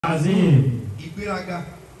Azim. Igberaga.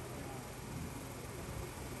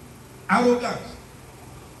 Arrogance.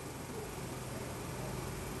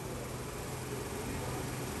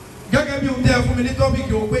 Gẹ́gẹ́ bí ohun tí ẹ fún mi ní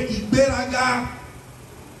tọ́pìkì ó pé ìgbéraga,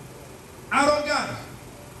 arrogance,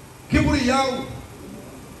 kíbúrìyáwó.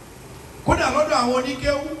 Kódà lọ́dọ̀ àwọn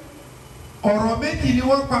oníkéwú ọ̀rọ̀ méjì ni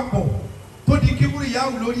wọ́n papọ̀ tó di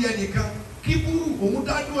kíbúrìyáwó lórí ẹnìkan. Kíbúrú òun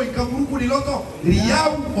dádúró nǹkan burúkú ni lọ́tọ̀,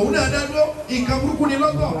 rìyáwó òun náà dádúró nǹkan burúkú ni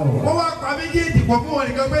lọ́tọ̀. Wọ́n wá pa méjèèjì pọ̀ fún wọn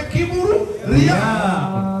nìkan pé kíbúrú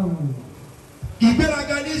rìyáwó.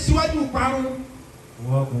 Ìgbéraga ní síwájú parun.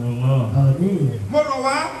 Mo rọ̀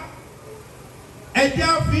wá ẹjẹ́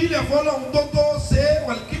àfi ilẹ̀ fọlọ́hún tó tó ṣe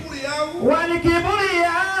wàlíkíbúrìyáwó.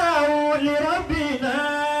 Wàlíkíbúrìyáwó li rabbina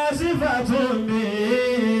sifatun bi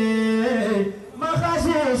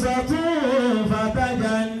makhsusatun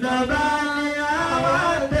fatajannaba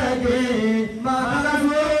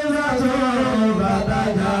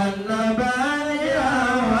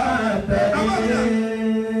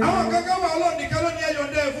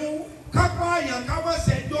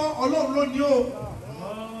Ọlọ́run ló ní o.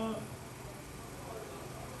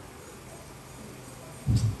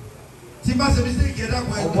 Tí bá ṣe mistake ẹ̀dá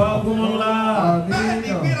kan ẹ̀dá. Bẹ́ẹ̀ ni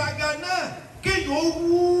ìgbéraga náà kéèyàn ó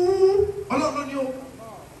wú Ọlọ́run ló ní o.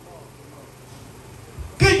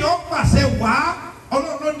 Kéèyàn ó pàṣẹ wá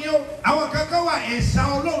Ọlọ́run ló ní o. Àwọn kankan wà ẹ̀sà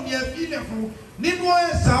Ọlọ́run ni ẹ fi ilẹ̀ fún. Nínú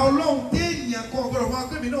ẹ̀sà Ọlọ́run téèyàn kan ọ̀gbọ́dọ̀ máa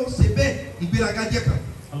gbé mi náà ó ṣe bẹ́ẹ̀ ìgbéraga jẹ́ kan.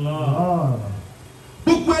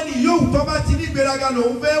 Gbogbo ẹni yóò tó bá ti ní ìgbéraga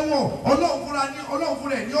lòun fẹ́ wọ̀ Ọlọ́run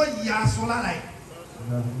fúnra ẹ̀ ní ó yí aṣọ lára ẹ̀.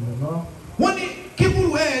 Wọ́n ní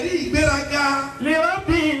kíburu ẹ̀ rí ìgbéraga. Li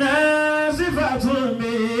rabbina sifatun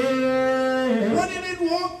bi. Wọ́n ní nínú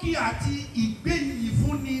òkè àti ìgbéyìí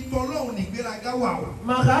fún ni tọ́lọ́run ní ìgbéraga wà o.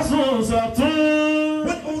 Makhsusatun.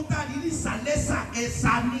 Wọ́n ní ohun tá a ní ní ìsàlẹ̀sà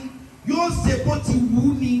ẹ̀sà ni yóò ṣe bó ti wù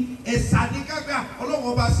ú ni ẹ̀sà ní kágbá Ọlọ́run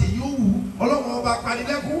ọba ṣe yóò wù ú Ọlọ́run ọba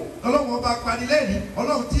panilẹ́kún Ọlọ́run ọba panilẹ́rìn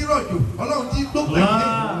Ọlọ́run tí rọ̀jò Ọlọ́run tí gbogbo ẹ̀jẹ̀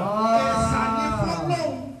ẹ̀sà ní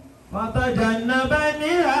fọlọ́run. Fatajannaba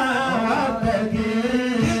niha wattaqi.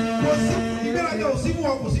 Kò sí ìgbéraga ò sí mú ọ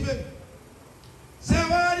kò sí bẹ́ẹ̀. Ṣé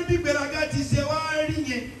wàá rí bí ìgbéraga ti ṣe wàá rí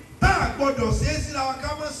yẹn tá a gbọ́dọ̀ ṣe é síra wa ká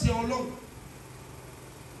má ṣe Ọlọ́run.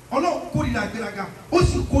 Ọlọ́run kórìíra ìgbéraga ó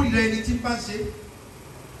sì kórìíra ẹni tí ń bá ṣe.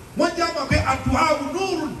 Wọ́n jẹ́ àmọ̀ pé àdúà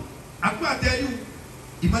nurun àdúà tẹ́lú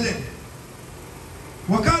ìmọ̀lẹ̀.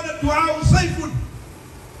 Wa kana du'a sayfun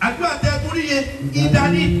àdúà tẹ́lú yẹn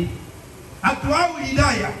ìdání àdúà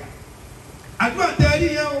ìdáyà àdúà tẹ́lú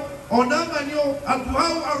yẹn ọ̀nà àmàní o àdúà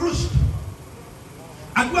arúṣ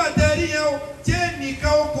àdúà tẹ́lú yẹn o tí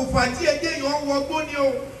ẹnìkan o kò fà tí ẹjẹ́ yẹn wọ gbó ni o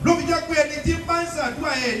ló fi jẹ́ pé ẹni tí ń bá ń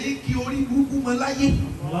ṣàdúà ẹ̀ ní kí orí burúkú mọ́ láyé.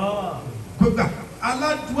 Gbogbo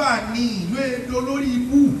aládùá ní ìlú èdè olórí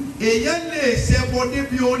ibú èèyàn lè ṣẹbọ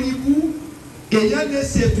débi orí ibú èèyàn lè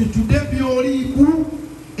ṣètùtù débi orí ibú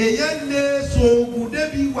èèyàn lè ṣoògùn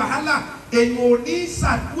débi wàhálà èèyàn ò ní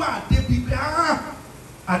ṣàdúà débi pé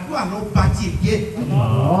àdúà ló bá tiẹ̀ jẹ́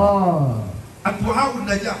àdúà ò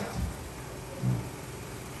nàjà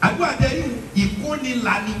àdúà tẹ̀lé ìkóni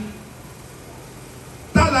lani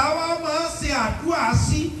tàlà wa máa ń ṣe àdúà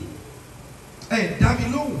sí. Dàbí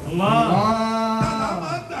lóhùn. Tàlà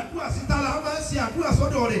máa ń gbàdúrà sí tàlà máa ń ṣe àdúrà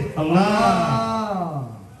sọ́dọ̀ rẹ̀.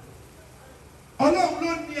 Ọlọ́run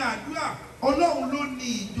ló ní àdúrà, Ọlọ́run ló ní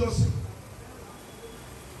ìjọsìn.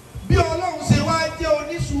 Bí Ọlọ́run ṣe wá jẹ́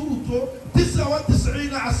onísùúrù tó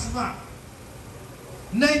tis'ina asma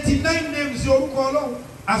 99 names orúkọ Ọlọ́run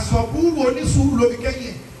àsọ̀búrú onísùúrù ló fi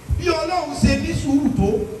kẹ́yìn. Bí Ọlọ́run ṣe ní sùúrù tó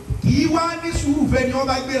kì í wá ní sùúrù fẹ́ ni wọ́n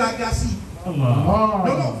bá gbéraga sí i.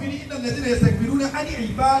 Lọ́lọ́ fi ní innal ladhina yastakbiruna an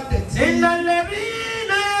ibadati. Innal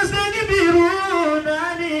ladhina yastakbiruna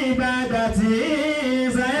an ibadati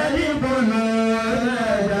sayadkhuluna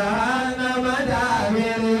jahannama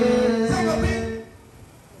dakhirin. Sábà pé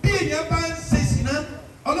bí èèyàn bá ń ṣe sìná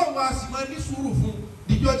Ọlọ́run á sì máa ní sùúrù fún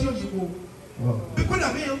díjọ́ tí ó yẹ kó. Bí kódà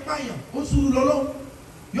bí èèyàn ń pààyàn ó sùúrù lọ́lọ́run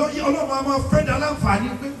Ọlọ́run á máa fẹ́ dá láǹfààní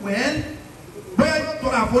pé wẹ́ẹ́lì bóyá yóò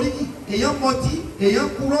tọrọ àforíjì èèyàn mọtí èèyàn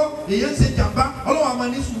kúrò èèyàn ṣe jàmbá Ọlọ́run á máa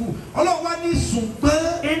ní sùúrù Ọlọ́run wá ní ṣùgbọ́n.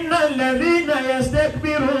 Innal ladhina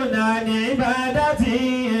yastakbiruna an ibadati.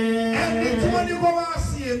 Ẹni tí wọ́n ní kó wá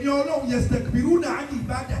sin èmi Ọlọ́run yastakbiruna an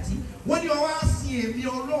ibadati wọ́n ní wọ́n wá sin èmi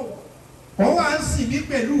Ọlọ́run wọ́n wá ń sìn mí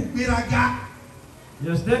pẹ̀lú ìgbéraga.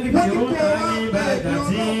 Yastakbiruna an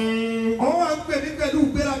ibadati. Wọ́n wá ń pè mí pẹ̀lú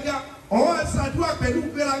ìgbéraga wọ́n wá ń ṣàdúrà pẹ̀lú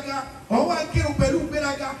ìgbéraga wọ́n wá ń kírun pẹ̀lú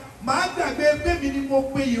ìgbéraga. Màá gbàgbé pé mi ni mo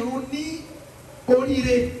pe ìrun ní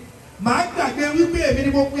oríire màá gbàgbé wípé èmi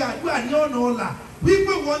ni mo pe àdúrà ní ọ̀nà ọ̀la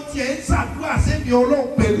wípé wọ́n tiẹ̀ ń ṣàdúrà sẹ́mi Ọlọ́run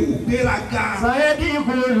pẹ̀lú ìgbéraga.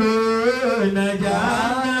 Sayadkhuluna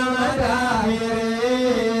jahannama.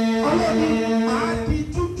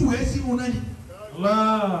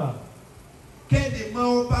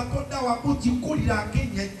 wa kó ti kórìíra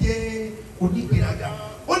kéèyàn jẹ́ onígbéraga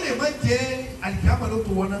ó lè má jẹ́ àlìkámà ló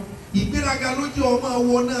tó wọná ìgbéraga ló jẹ́ ọmọ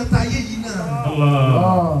wọná táyé yìí náà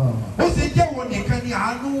ó ṣe jẹ́wọ́ nìkan ni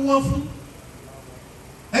àánú wọn fún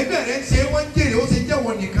ẹgbẹ́ rẹ̀ ń ṣe wọ́n jèrè ó ṣe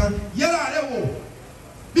jẹ́wọ́ nìkan yẹ́ra rẹ̀ wò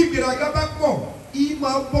bí ìgbéraga bá pọ̀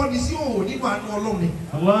ìmọ̀ bọ́ni sí òwò nínú àánú Ọlọ́run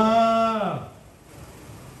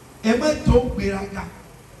ẹ má tó gbéraga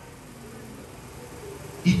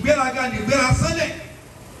ìgbéraga ni ìgbéra sánlẹ̀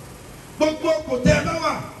gbogbo kò tẹ́ ẹ bá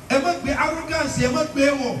wà ẹ má gbé arrogance ẹ má gbé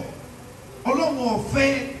wọ̀ Ọlọ́run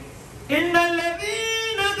ọ̀fẹ́. Innal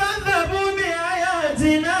ladhina kadhabu bi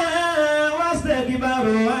ayatina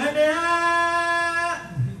wastakbaru anha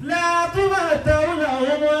la tufattahu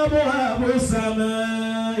lahum abwabus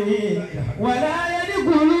samai wa la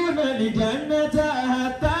yadkhuluna al-jannata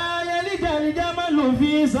hatta yalija al-jamalu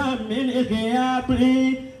fi sammil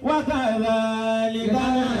khiyati wa kadhalika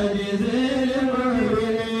najzil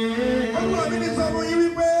mujrimin. Olúwa mi ní sọ fún yín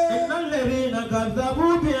wípé. Innal ladhina kadhabu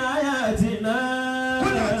bi ayatina.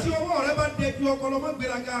 Kódà tí ọwọ́ rẹ bá dé ju ọpọlọ mọ́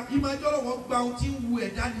gbéraga ìmọ̀jọ́ lọ́wọ́ gba ohun tí ń wu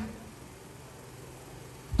ẹ̀dá ni.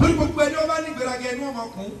 Torí gbogbo ẹni ọba ní gbéraga ẹnu ọmọ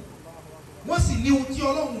kún wọ́n sì ní ohun tí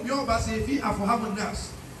Ọlọ́run mi ọba ṣe fi àfọ̀hámọ́nàs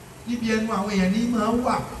níbi ẹnu àwọn èèyàn ní máa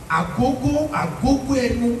wà àgógó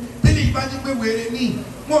ẹnu tẹ́lẹ̀ yìí bá ní pé wèrè ní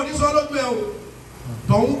wọn ò ní sọ lójú ẹ o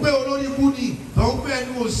tọ̀hún pé olórí kú ni tọ̀hún pé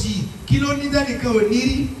ẹnu òsì kí ló ní dẹ́nìkan ò ní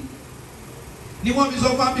rí ni wọ́n fi sọ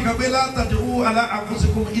fún àbíkà pé la tad'u ala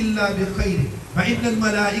anfusikum illa bi khayri fa innal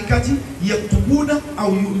malaikati yaktubuna aw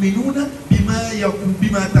yu'minuna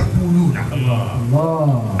bima taquluna.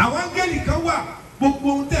 àwọn áńgẹ́lì kan wà gbogbo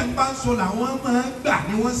ohun tẹ̀ ń bá ń sọ làwọn máa gbà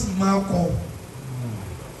ni wọ́n sì máa kọ́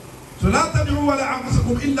so la tad'u ala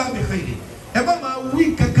anfusikum illa bi khayri ẹ bá máa wí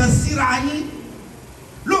kankan síra yín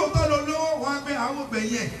lóòótọ́ ló lówó wọn gbé àwọn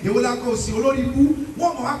obìnrin yẹn èwo la kó sí olórí ikú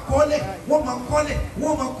wọ́n máa kọ́lẹ̀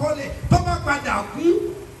tó bá padà kú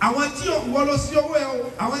àwọn tí wọ́n lọ sí owó ẹ̀ o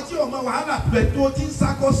àwọn tí ọmọ wàhálà pẹ̀ tó ti ń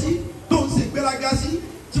sakọ sí tó ń ṣe gbéraga sí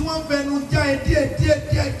tí wọ́n ń fẹnu já ẹ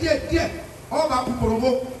díẹ̀ ọba kúkúrú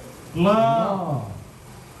bó.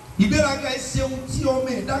 ìgbéraga ẹ ṣeun tí ọmọ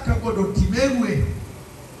ẹ̀dá kan gbọdọ̀ dì mẹ́rù ẹ̀.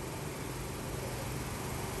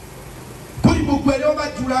 gbogbo ẹni ọba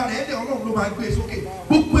jura rẹ̀ ẹ̀dẹ̀ Ọlọ́run ló máa gbé sókè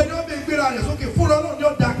gbogbo ẹni ọba gbéra rẹ̀ sókè fún Ọlọ́run ni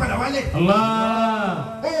ó da padà wálẹ̀.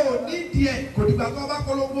 ó ní díẹ̀ kò dìgbà tó ọba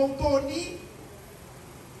polongo tó ní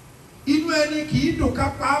inú ẹni kì í dùn ká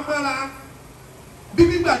pa á mọ́ra bí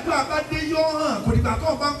gbígbàdúrà bá dé yọ hàn kò dìgbà tó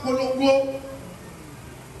ọba polongo.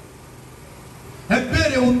 ẹ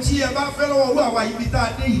béèrè ohun tí ẹ bá fẹ́ lọ́wọ́ wọ àwa ibi tá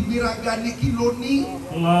a dé ìgbéraga ní kí ló ní.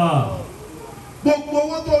 gbogbo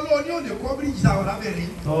owó tó lọ ní òde kọ́ bíríjì àwọn lábẹ́rẹ́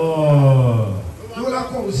yóò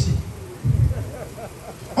lákọ̀ òsì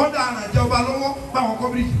ọ̀dà àràjẹ́ ọba lọ́wọ́ báwọn kọ́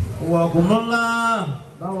bíríjì. wà kò mọ́ ńlá.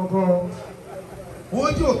 báwọn kọ́ owó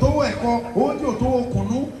tí ò tówó ẹ̀kọ́ owó tí ò tówó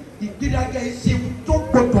kùnú ìgbéraga ìṣe tó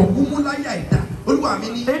gbọdọ̀ múmú láyà ìdá Olúwa mi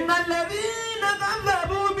ní. Innal ladhina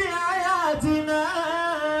kadhabu bi ayatina.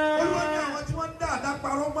 Olúwa ní àwọn tí wọ́n ń dá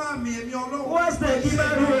àdáparọ́ máa mi ẹ̀mí Ọlọ́run.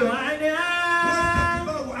 wastakbaru anha.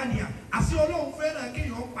 àti Ọlọ́run fẹ́ràn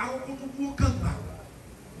kéèyàn parọ́ kó tó dúró kàn gbà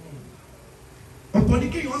ọ̀pọ̀ ní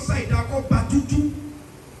kéèyàn sa ìdákọ́ bá tútú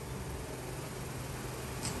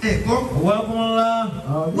ẹ̀kọ́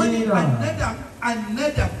wọ́n ní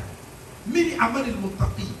anádà mini amadil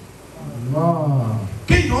muttaqi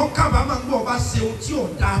kéèyàn kábàámà ń gbọ́ ọba ṣe ohun tí ò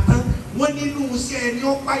dáa tán wọ́n nínú iṣẹ́ ẹni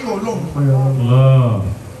ọ̀páyọ̀ Ọlọ́run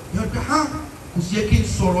yọ̀dọ̀ ha kò sí yẹ kí n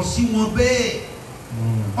sọ̀rọ̀ sí wọn bẹ́ẹ̀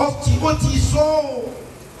ó ti sọ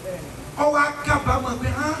ọwọ́ akábàámọ̀ pé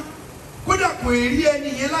hàn kódà kò rí ẹni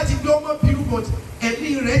yẹn láti gbé ọmọ bínú but ẹ̀mí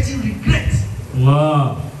rẹ̀ ti regret.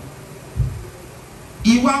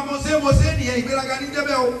 ìwà mọ̀sẹ́mọ̀sẹ́ nìyẹn ìgbéraga ní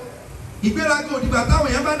jẹ́bẹ̀ o ìgbéraga òdìgbà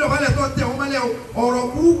táwọn yẹn bá dọ̀bálẹ̀ tó tẹ̀ wọ́n mọ́lẹ̀ o ọ̀rọ̀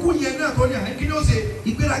burúkú yẹn náà tó ní àná kí ló ṣe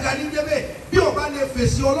ìgbéraga ní jẹ́bẹ̀ bí o bá lè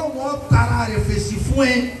fèsì Ọlọ́run tara rẹ̀ fèsì fún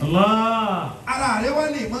ẹ ara rẹ̀ wá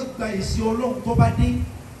lè má gba èsì Ọlọ́run tó bá dé.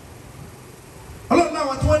 Ọlọ́run náà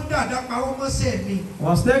wọ́n tí wọ́n ń dáadáa parọ́ mọ́sẹ̀ mi.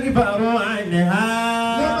 wastakbaru anha.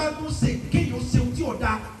 lọ́ba tó ṣe kéèyàn ṣe ohun tí ò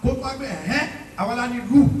dáa kó tó wá gbé ẹ̀hẹ́ àwọn aláni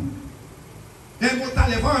lù. mo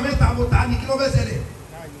talẹ̀ fáwọn mẹ́ta mo ta ni kí ló fẹ́ ṣẹlẹ̀.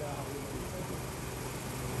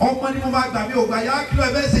 ọmọ ni mo máa gbà mí ò gbà yá kí ló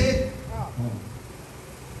fẹ́ ṣe.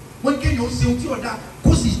 wọ́n ní kéèyàn ṣe ohun tí ò dáa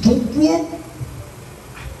kó sì tó dúró.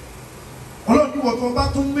 Ọlọ́run ní wọ́n tó bá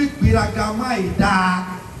tún mú ìgbéraga máa ì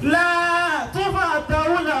dáa. la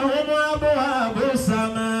tufattahu lahum abwabus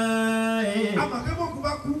samai. àmọ́ akẹ́kọ̀ọ́ kú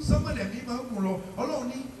bá kú sánmọ̀lẹ̀ mi máa ń kú lọ Ọlọ́run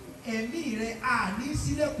ní ẹ̀mí rẹ̀ àní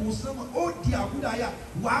sílẹ̀kùn sánmọ̀ ó di àkúdàáyà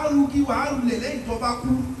wàá rugi wàá rulẹ̀ lẹ́yìn tó bá kú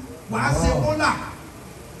wàá ṣe bọ́là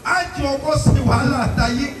á jẹ ọkọ ṣe wàhálà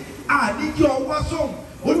àtàyé àní jẹ ọwọ́ sọ̀hún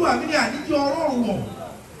olúwa mi ní àníjọ́ ọlọ́run wọ̀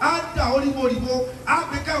á dà orímọ̀rìmọ̀ á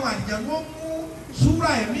gbé káwọn àdìjàn ló mú súra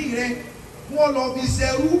ẹ̀mí rẹ wọ́n lọ fi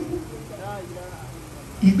ṣẹrú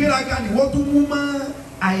ìgbéraga ni wọ́n tún mú mọ́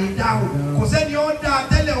àìdá o kò sẹ́ni ọ́ dá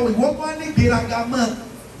tẹ́lẹ̀ o ìwọ́n máa ní ìgbéraga mọ́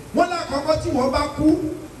wọ́n lákọ̀ọ́kọ́ tí wọ́n bá kú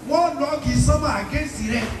wọ́n lọ kì í sánmọ́ àgẹ́sì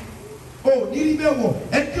rẹ̀ o nírí bẹ́ẹ̀ wọ̀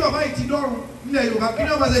ẹni tí ọba yìí ti dọ́rùn nílẹ̀ Yorùbá kí ni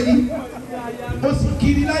ọba ṣe ní o sì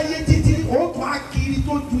kiri láyé títí o tún á kiri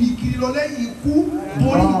tó ju ìkiri lọ lẹ́yìn ikú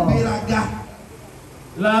torí ìgbéraga.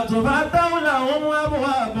 làtúbà táwọn làwọn mú àbọ̀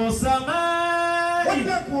àbọ̀ sàmá. wọ́n ní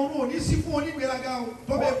bẹ́ẹ̀ kọ́ ọ̀run òní sí fún onígbéraga o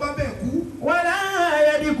tó bẹ́ẹ̀ bá bẹ́ẹ̀ kú. wàlá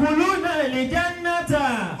yadkhuluna al-jannata.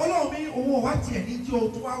 Ọlọ́run mi owó wa tiẹ̀ ní jẹ́ o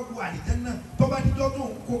tó wá wo àlìjánnà tó bá dídọ́ tó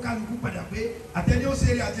ń kó kálukú padà pé àtẹni ó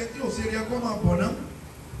ṣeré àtẹni ó ṣeré ẹ̀kọ́ máa bọ̀ náà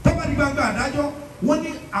tó bá di gbangba àdájọ́ wọ́n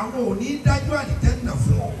ní àwọn ò ní dájọ́ àlìjánnà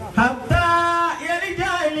fún ọ. hatta yalija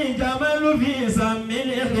al-jamalu fi sammil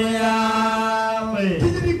khiyam.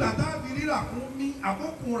 títí nígbà tá a fi rí ràkúnmí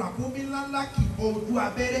àbókùn ràkúnmí ńláńlá kì í bọ ojú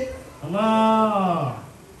abẹ́rẹ́.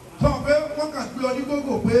 sọ pé wọ́n kàn gbé ọ ní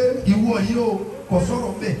gbogbo pé ìwọ yìí o kò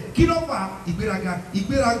sọ̀rọ̀ bẹ́ẹ̀ kí ló fà ìgbéraga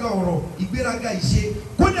ìgbéraga ọ̀rọ̀ ìgbéraga ìṣe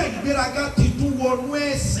kódà ìgbéraga ti tún wọnú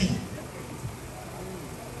ẹ̀sìn.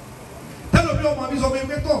 tẹ́lẹ̀ bí ọmọ mi sọ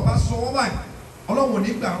pé tó o bá sọ ọ́ báyìí ọlọ́run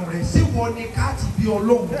nígbà rẹ̀ ṣé wọ́n ní káàtì bí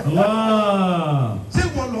ọlọ́run ṣé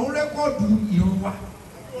wọ́n lọ ń rẹ́kọ̀dù ìrun wa.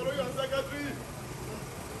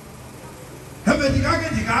 ẹ̀fẹ̀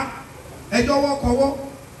jìká ẹjọ́ wọ́kọ̀wọ́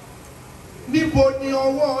níbo ni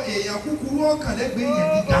ọwọ́ èèyàn kúkúrú ọ̀kànlẹ́gbẹ̀ẹ́ yẹn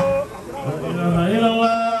gíga.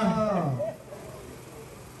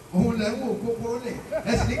 òun lẹ́ ń wò kókóró lẹ̀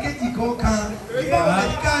ẹ̀sìn ní kéjì kan ìbáwọ̀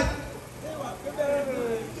lẹ́yìn ká.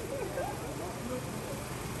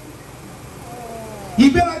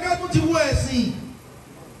 ìgbéraga tún ti wọ ẹ̀sìn.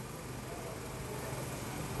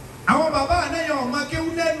 àwọn bàbá ànáyàn ọ̀ma kéwú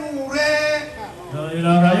lẹ́nu rẹ̀.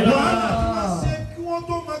 wàhálà tí wọ́n ṣe kí wọ́n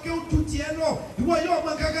tó ma kéwú tu tiẹ̀ lọ ìwọ yóò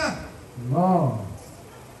ma gángan.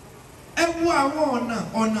 ẹ wo àwọn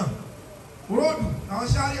ọ̀nà róòdù àwọn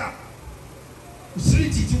sáríà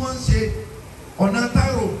síríìtì tí wọ́n ń ṣe ọ̀nà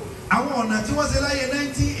táírò àwọn ọ̀nà tí wọ́n ṣe láyé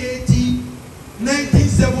 1980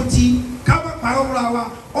 1970 kábà pàrọ̀wúra wa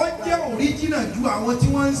ó jẹ́ òríjìnà ju àwọn tí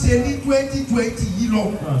wọ́n ń ṣe ní 2020 yìí lọ.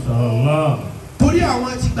 torí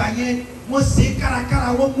àwọn ti gbà yẹn wọ́n ṣe kárakára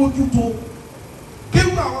wọ́n mójútó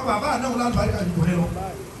kéwù àwọn bàbá náà lálùbáríkà nìkan rẹ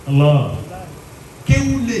lọ.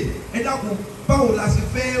 kéwù lè ẹ dákun báwo la ṣe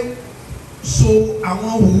fẹ́ so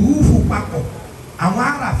àwọn hùrúfù papọ̀ àwọn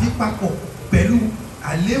àràfin papọ̀ pẹ̀lú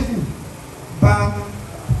àléfù bá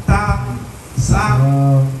ta sa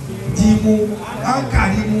dimu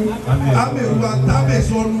akarimu ameru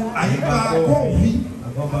atabesonu àyíká kóòfin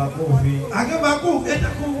àgẹ́bà kóòfin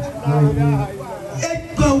ẹ̀dàkó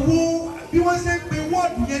ẹ̀gbọ̀n wo bí wọ́n ṣe ń pe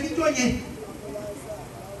wọ́ọ̀dù yẹn níjọ́ yẹn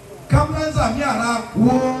kámúlẹ́nsà mi àrà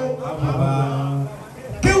wo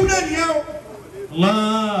kéwù náà nìyẹn o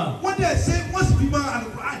wọ́n dẹ̀ ṣe wọ́n sì fi máa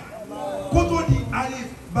àlùkùránì kótó di alif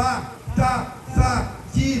bá ta sa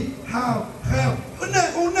jim ha hẹ́ẹ̀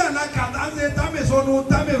ona na kata ṣe tamesonu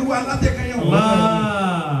tameru alatẹkẹyẹ wọn.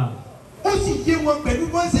 ó sì yé wọn pẹ̀lú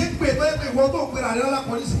bọ́n ṣe ń pè tọ́jú pé ìwọ́n tó ń pèrè àrẹ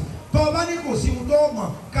lápọ̀lísì tó o bá ní kò sí mu tó o mọ̀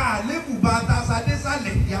ká àlébù bá a ta sa dé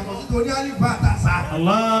sálẹ̀ ìyàtọ̀ sí torí àlébù bá a ta sa.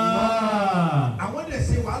 àwọn dẹ̀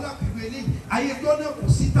ṣe wàhálà pẹ̀lú eléyìí ayé tó náà kò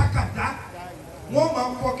sí tákàdá wọ́n máa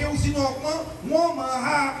kọ kéwú sínú ọpọ́n wọ́n máa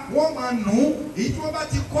ha wọ́n máa nù ú èyí tí wọ́n bá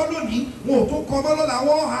ti kọ́ lónìí wọn ò tó kọ́ mọ́ lọ́la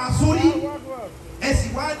wọ́n ha sórí ẹ sì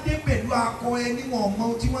wá dé pẹ̀lú akọ ẹni wọn mọ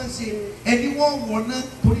tí wọ́n ń ṣe ẹni wọ́n wọ̀nà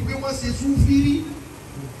torí pé wọ́n ṣe súnfírí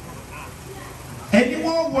ẹni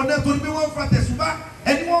wọ́n wọ̀nà torí pé wọ́n fa tẹ̀sùbá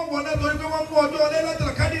ẹni wọ́n wọ̀nà torí pé wọ́n mú ọjọ́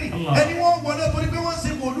Lailatul Qadri ẹni wọ́n wọ̀nà torí pé wọ́n ṣe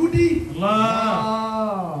mòlúdì.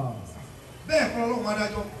 bẹ́ẹ̀ kọ́ ọlọ́run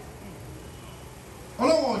adájọ́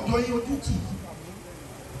ọlọ́run ọjọ́ yín ojú kì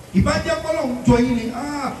í ìbájẹ́ kọ́lọ́run jọ yín ni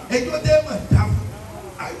ẹjọ́ tẹ́ mọ̀ dá fún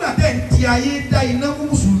àgbà tẹ̀ ń ti ayé dá iná fún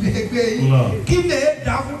mùsùlùmí ẹgbẹ́ yìí kí lè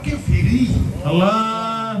dá fún kèfèrí yìí.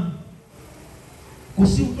 kò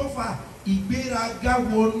sí ohun tó fa ìgbéraga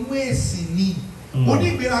wọnú ẹ̀sìn ni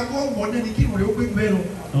onígbéraga ọ̀wọ́ náà ni kí ìròyìn ó gbé bẹ́ẹ̀ lọ.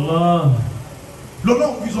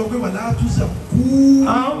 lọ́lọ́run fi sọ pé wà látúnṣe kú.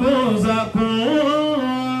 àbùsàkùn.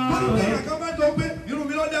 wọ́n ní bẹ́ẹ̀ yàtọ̀ bá jọ pé irun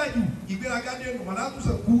mi lọ́dà jù ìgbéraga dé nù wà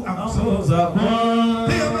látúnṣe kú àbùsàkùn.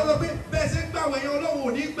 bẹ́ẹ̀ yàtọ̀ bá sọ pé bẹ́ẹ̀ ṣe ń gbà wẹ̀yẹ ọlọ́run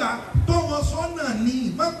ò ní gbà tó wọn sọ́nà ní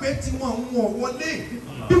má pé tí wọn ń wọ̀ wọlé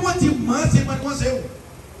bí wọ́n ti mọ̀ ọ́ ṣe máa ní wọ́n ṣe wò.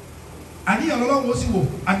 àníyàn lọ́lọ́run ó sì wò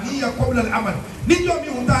àníyàn qabla al-amal níjọ́ mi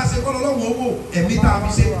ń tá a ṣe kọ́ lọ́lọ́run ó wò ẹ̀mí tá a fi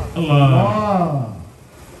ṣe.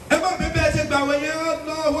 ẹ má bí bẹ́ẹ̀ ṣe gbà wẹ̀yẹ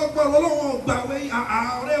lọ́wọ́ pọ̀ lọ́lọ́run gbà wẹ̀yẹ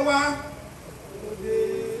ààrẹ wa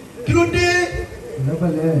kí ló dé.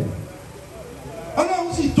 ọlọ́run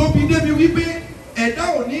Ọlọ́run sì tóbi débi wípé ẹ̀dá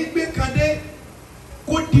ò ní gbé kadé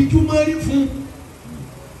kó dijú mọ́rí fún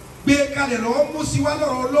gbé kalẹ̀ lọ́wọ́ mú sí wa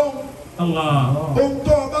lọ́rọ̀ Ọlọ́run. Ohun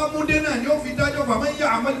tó o bá mú dé náà ni ó fi dájọ́ fún àmọ́ yá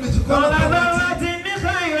àmọ́ níbi tí kò lọ́wọ́ tó bá ti. ní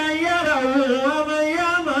káyọ̀ yára wò ọmọ yá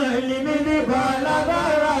mọ̀ níbi ní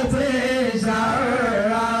bàlábàrà tí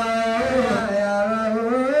ṣàrà yàrá wò.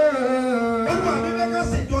 Olúwa mi fẹ́ ká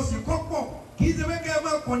ṣèjọsìn kọ́pọ̀ kì í ṣe fẹ́ kẹ́ ẹ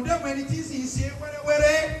máa kọ̀ndẹ́mù ẹni tí sì ń ṣe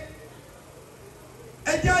wẹ́rẹ́wẹ́rẹ́.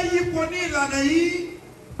 Ẹ jẹ́ yípo ní ìlànà yìí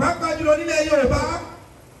pàápàá jùlọ nílẹ̀ Yorùbá.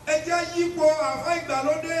 Ẹ jẹ́ yípo àfa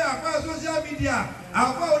ìgbàlódé, àfa social media,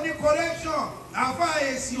 àfa oní correction, àfa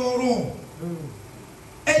èsì ọ̀rọ̀.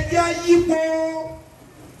 Ẹ jẹ́ yípo.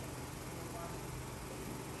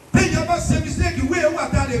 Téèyàn bá ṣe mistake ìwé wà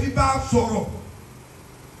tá a lè fi bá a sọ̀rọ̀.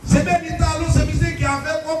 Ṣebí ní ta ló ṣe mistake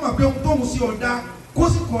afẹ́ kọ́ mọ̀ pé ohun tóun ṣe ọ̀dà kó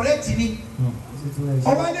sì correct ni.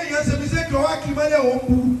 Ọba lè yẹn ṣe mistake ọwọ́ kì í mọ́lẹ̀ òun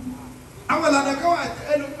bu. Àwọn ìlànà kan wà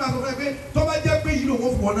ẹlòmíràn máa sọ fún ẹ pé tó bá jẹ́ pé yìí lòun ò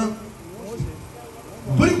fọ́ náà.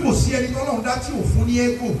 Torí kò sí ẹni tọ́lọ́run dá tí ò fún ní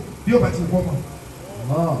ẹ́gò bí ọba ti wọ́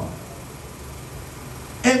mọ̀.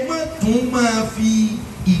 Ẹ má tún máa fi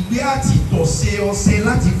ìgbé àti ìtọ̀sẹ̀ ọṣẹ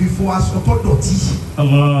láti fi fọ aṣọ tó dọ̀tí.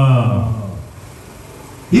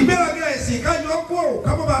 Ìgbéraga ẹ̀sìn ká yọ kó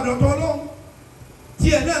ká bọ́ bá dọ̀tọ̀ Ọlọ́run. Tí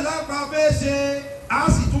ẹ̀ náà lápá fẹ́ ṣe á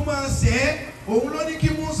sì tún máa ṣẹ́ òun ló ní kí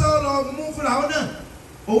Musa lọ mú Fíráò náà.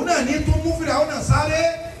 Òun náà ní tún mú Fíráò náà sáré.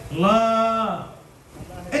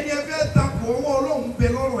 Ẹni ẹ fẹ́ takò ọwọ́ Ọlọ́run bẹ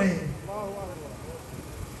lọ́rọ̀ ẹ̀.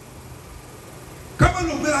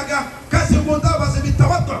 Kámẹ́lù gbéraga kásì kó tá a bá ṣe bí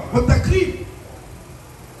tawátọ̀ ọ̀tàkìrì.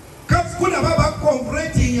 Kásì kó dàbá bá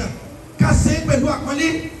kọ̀ǹfúrẹ́tì yẹn kásì pẹ̀lú àpọ́nlé.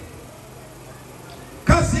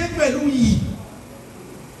 Kásì pẹ̀lú yìí.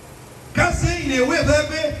 Kásì ìrèwé bẹ́ẹ̀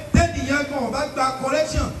bẹ́ẹ̀ tẹ́nìyàn gan ọba gba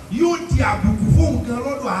correction yóò di àbùkù fóun gan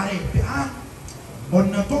lọ́dọ̀ ààrẹ bẹ́ẹ̀.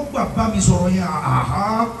 Ọ̀nà tó gbà bá mi sọ̀rọ̀ yẹn àhá.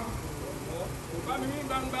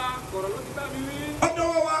 Ọ̀dọ̀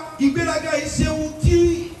wa ìgbéraga ìṣeun tí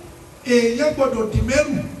èèyàn gbọ́dọ̀ dì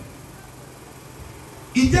mẹ́rù.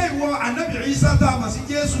 Ìjẹ́ ìwọ Ànábì Ìsá tá a mọ̀ sí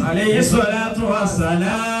Jésù. Alayhi salatu wa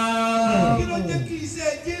salam. Kí ló jẹ́ kí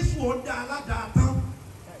iṣẹ́ Jésù ọ̀dà aládàá tán?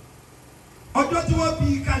 Ọjọ́ tí wọ́n bí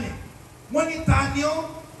i kalẹ̀, wọ́n ní ta ni ọ́?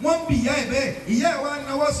 Wọ́n bí ìyá ẹ̀ bẹ́ẹ̀. Ìyá ẹ̀ wá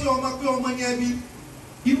náwó sí ọmọ pé ọmọ ni ẹbí.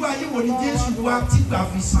 Irú ayé wo ni Jésù wá tí gbà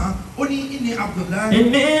fi sàn? Ó ní inni Abdullahi.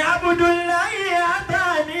 Inni Abdullahi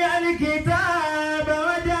atani al-kitaba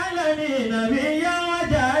wa ja'alani nabiyyan wa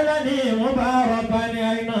ja'alani mubarakan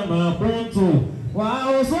aynama kuntu wa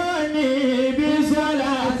awsani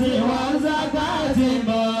bis-salati wa zakati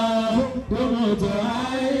ma dumtu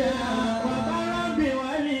hayya wa barran bi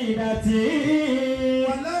walidati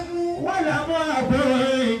wa lam akun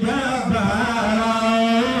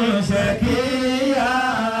jabbaran shaqiyya.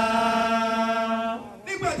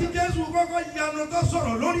 Ìyanu tó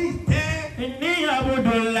sọ̀rọ̀ lórí ìtẹ́. Inni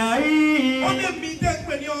Abdullahi. Ó lé mi dẹ́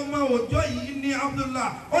pé ní ọmọ òòjọ́ yìí ní Abdullah.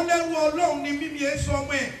 Ó lẹ́rú Ọlọ́run ni mí, mi è sọ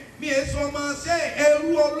ọmọ ẹ̀, mi è sọ ọmọ ṣẹ́ ẹrú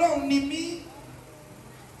Ọlọ́run ni mí.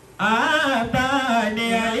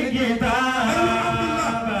 Atani al-kitaba.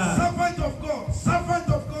 Servant of God, servant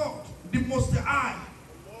of God, the most high.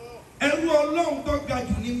 Ẹrú Ọlọ́run tó ga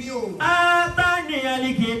jù ni mí o. Atani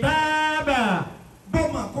al-kitaba.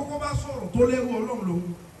 Bọ́mọ àkọ́kọ́ bá sọ̀rọ̀ tó lẹ́rú Ọlọ́run lòun.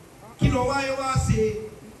 Kí ló wáyé wá ṣe?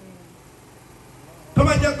 Tó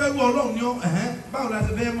bá jẹ́ pé ẹrú Ọlọ́run ni ọ́, báwo la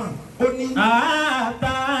ṣe fẹ́ mọ̀? Ó ní.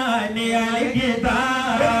 Atani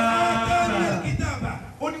al-kitaba.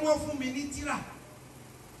 Ó ní wọ́n fún mi ní tírà.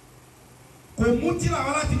 Kò mú tírà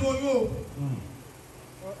wá láti inú oyún o.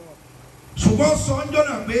 Ṣùgbọ́n sọ ń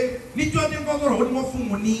jọ́nà pé níjọ́ ní kọ́kọ́rọ́ ó ní wọ́n fún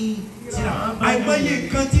wọn ní tírà. Àìmọye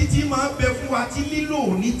nǹkan títí máa ń bẹ fún wa tí lílò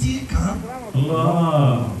ní tí kàn.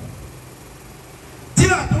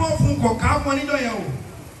 Tírà tí wọ́n fún kọ̀ọ̀ká mọ́ níjọ́ yẹn o.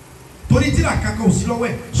 Torí tírà kankan ò sí lọ́wọ́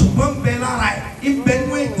ẹ̀ ṣùgbọ́n ń bẹ lára ẹ̀, ń bẹ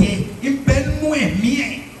nú ẹ̀jẹ̀, ń bẹ nú ẹ̀mí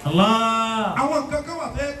ẹ̀. Àwọn nǹkan kan wà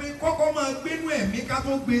fẹ́ pé kọ́kọ́ máa gbé nú ẹ̀mí ká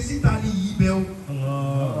tó gbé síta ní yìí bẹ́ o.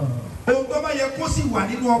 Ohun tó bá yẹ kó sì wà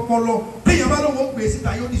nínú ọpọlọ téèyàn bá lóun ó gbé síta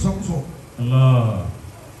yóò di sọkúsọ.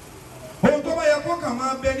 Ohun tó bá yẹ kó kàn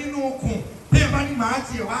máa bẹ nínú okùn téèyàn bá ní màá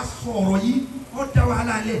tiẹ̀ wá sọ ọ̀rọ̀ yìí ó dá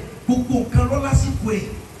wàhálà lẹ̀ gbogbo nǹkan lọ lásìkò ẹ̀.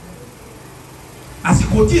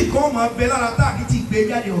 Àsìkò tí nǹkan máa bẹ lára táàkì ti gbé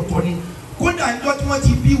jáde ọ̀tọ̀ ni. Kódà níjọ́ tí wọ́n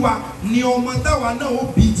ti bí wa ni ọmọ táwa náà ó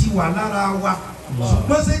bí ti wà lára wa.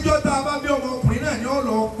 Ṣùgbọ́n ṣéjọ́ tá a bá bí ọmọkùnrin náà ni ó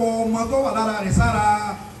lọ pọ ọmọ tó wà lára rẹ̀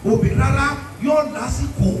sára obìnrin rárá yóò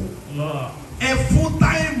lásìkò. Ẹ fún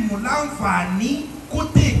táìmù láǹfààní kó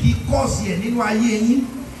tèkì kọ́ọ̀sì ẹ̀ nínú ayé yín.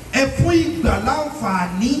 Ẹ fún ìgbà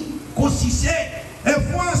láǹfààní kó ṣiṣẹ́. Ẹ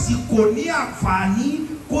fún àsìkò ní àǹfààní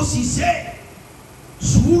kó ṣiṣẹ́.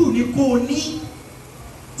 Sùúrù ni kò ní.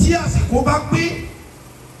 Tí àsìkò bá pé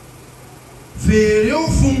fèrè ó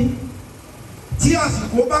fún tí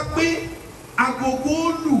àsìkò bá pé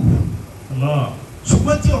agogo lù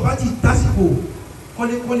ṣùgbọ́n tí ọba ti tásìkò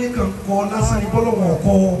kọ́lékọ́lé kan kọ́ lásán ní bọ́lọ́wọ́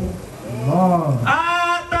ọkọ́.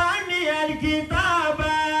 Atani al-kitaba.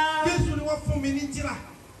 Jésù ni wọ́n fún mi ní tírà.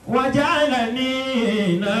 Waj'alani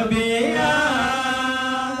nabiyya.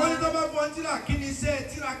 Wọ́n ní sábà fún tírà kí ni iṣẹ́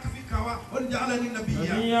tírà fi kà wá ó ní ja'alani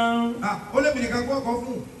nabiyya. Ó lè mìíràn kan gbọ́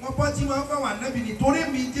fún wọn bọ́ tí máa ń fáwọn ànábì ni torí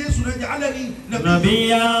mi Jésù náà ja'alani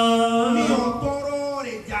nabiyya. Mi ò tọrọ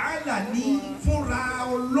rẹ̀ ja'alani fúnra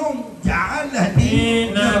Ọlọ́run ja'alani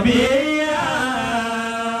nabiyya.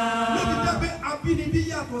 Lóbi jẹ́ pé abínibí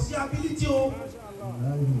yàtọ̀ sí ability o.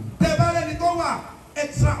 Tẹ́ bá lẹ́ni tó wà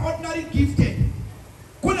extraordinary gifted.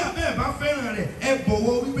 Kódà bẹ́ẹ̀ bá fẹ́ràn rẹ̀ ẹ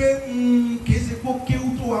bọ̀wọ̀ wípé kì í ṣe kó kéwú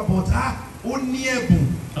tó wà bọ̀tá ó ní ẹ̀bùn.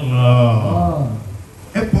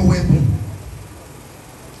 Ẹ bọ̀wọ̀ ẹ̀bùn.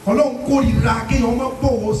 Ọlọ́run kórìíra kéèyàn má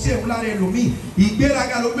bọ̀wọ̀ sí ẹ̀hún lára ẹlòmíì.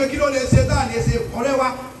 Ìgbéraga ló gbé kí ló lè ṣe tá à lè ṣe ọ̀rẹ́ wa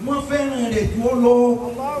wọ́n fẹ́ràn rẹ̀ ju ó lọ.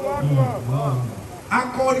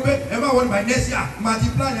 Akọ ni pé ẹ máa wọ ní by next year máa ti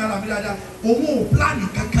plan ara mi dáadáa òun ò plan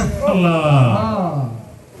kankan.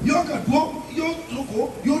 Yóò kàn dúró yóò jókòó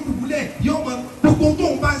yóò dùbúlẹ̀ yóò mọ gbogbo tó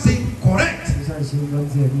ń bá ń ṣe correct.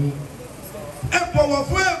 Ẹ bọ̀wọ̀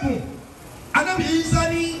fún ẹ̀bùn Ànábì Ìsá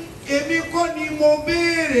ní èmi kọ́ ni mo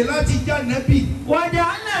béèrè láti já nẹ́bì.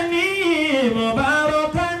 Waj'alani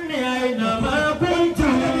mubarakan aynama kuntu.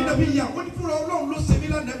 Nàbí ìyàwó ní fúnra Ọlọ́run ló ṣe mí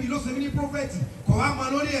lánàbí ló ṣe mí ní prọfẹ̀tì kọ̀ wá máa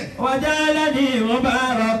lórí ẹ̀. Waj'alani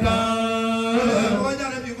mubarakan. Ọwọ́ já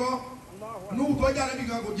nẹ́bí kọ́ Núhù tó já nẹ́bí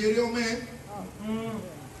kan kò jèrè ọmọ ẹ̀.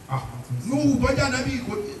 Núhù tó já nẹ́bí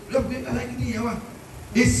kò jèrè alágídí yẹn wà.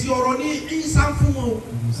 Èsì ọ̀rọ̀ ní Ìsá fún wọn o.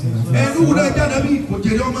 Núhù náà já nẹ́bí kò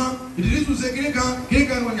jèrè ọmọ Ìdírísù ṣe kíní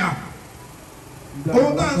kan wọ̀nyà.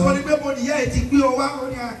 Òun bá ń sọ ní pé mo nìyá ẹ̀ ti gbé ọ wá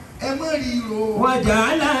ẹ mọ̀ rí ro.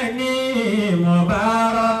 Waj'alani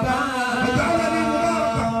mubarakan. Waj'alani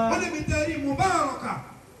mubarakan. Wọ́n lè mi tẹ́rí mubaraka.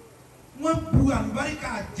 Wọ́n bu àlùbáríkà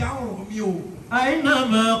já ọ̀rọ̀ mi o.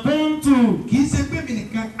 Aynama kuntu. Kì í ṣe pé mi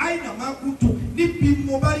nìkan aynama kuntu níbi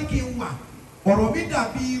mo bá rí kí n wà. Ọ̀rọ̀ mi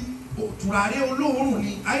dàbí tùràrí olóòórùn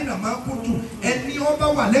ni aynama kuntu ẹni ọba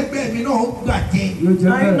wà lẹ́gbẹ̀ẹ́ mi náà gbàjẹ́.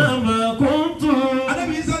 Aynama kuntu.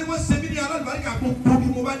 Ànábì Ìsá ni wọ́n ṣe mí ní alábàríkà gbogbo bí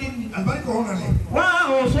mo bá ní àlùbáríkà ọ̀ràn lẹ̀. Wa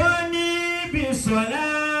awsani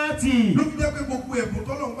bis-salati. Ló fi jẹ́ pé gbogbo ẹ̀bùn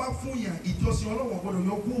tọ́lọ́run bá fún yàn ìjọsìn Ọlọ́run gbọ́dọ̀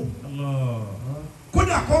yọ kú.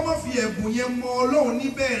 Kódà kọ́ mọ́ fi ẹ̀bùn yẹn mọ Ọlọ́run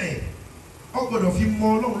níbẹ̀rẹ̀ ọ gbọ́dọ̀ fi mọ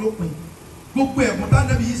Ọlọ́run lópin. Gbogbo ẹ̀bùn tá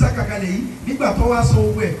Ànábì Ìsá kàkalẹ̀ yìí nígbà tó wá sọ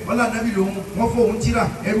owó ẹ̀ ọlá Ànábì lòun wọ́n fóun tírà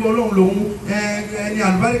ẹrú Ọlọ́run lòun ẹni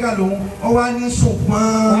àlùbáríkà lòun ọ wá ní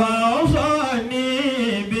ṣùgbọ́n. Wa awsani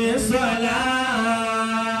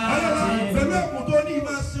bis-salati. Pẹ̀lú ẹ̀bùn tó ní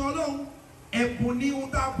ìmọ̀ sin Ọlọ́run ẹ̀bùn ní ohun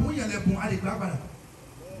tá a bùn yẹn lẹ̀bùn a lè gbà padà.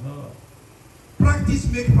 Practice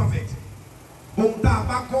make perfect. Ohun tá a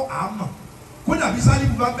bá kọ́ àmọ́ kódà bí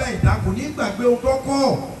Sálíbù bá bẹ́ẹ̀ ìdá kò ní gbàgbé ohun tó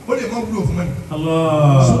kọ́ ó lè mọ́ wúlò fún ẹni.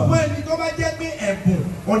 Ṣùgbọ́n ẹni tó bá jẹ́ pé ẹ̀bùn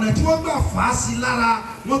ọ̀nà tí wọ́n gbà fà á sí lára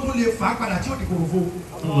wọ́n tún lè fà á padà tí ó di kòròfo.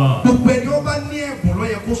 Gbogbo ẹni ó bá ní ẹ̀bùn ló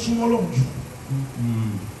yẹ kó súnmọ́ Ọlọ́run jù.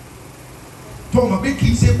 Tó o mọ̀ pé kì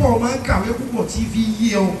í ṣe pé o máa ń kàwé púpọ̀ tí fi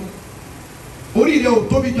yé ọ. Orí rẹ̀ ò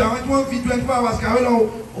tóbi ju àwọn tí wọ́n fi 24 hours kàwé lọ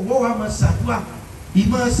owó wa máa ṣàdúrà.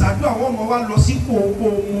 Ìmọ̀ ṣàdúrà wọ́n mọ̀ wá lọ sípò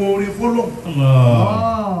ohun oore fọlọ́.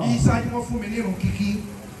 Ìsá ni wọ́n fún mi ní irun kíkí.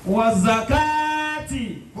 Wa zakati.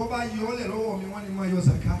 Bó bá yọ ọ́ lẹ̀ lọ́wọ́ mi wọ́n ní máa yọ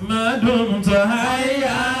zaka. Ma dumtu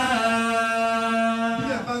hayya.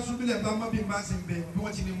 Bílẹ̀ bá ń sún bílẹ̀ bá má bí n bá ṣe ń bẹ bí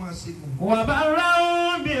wọ́n ti ní máa ṣe kù. Wa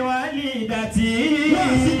barran bi walidati. Wọ́n á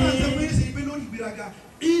sì máa ṣe pé ṣe pé lórí ìgbéraga.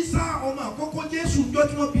 Ìsá ọmọ àkọ́kọ́ Jésù jọ́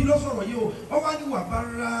tí wọ́n bí lọ́sọ̀rọ̀ yìí o ọ wá ní wà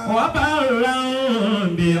barran. Wa barran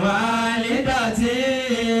bi walidati.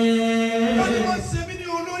 Wọ́n ní wọ́n ṣe mí ní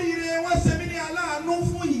olóríire wọ́n ṣe mí ní aláàánú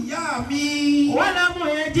fún ìyá mi. Wa lam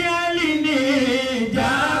yaj'alni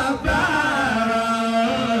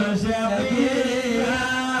jabbaran shaqiyya.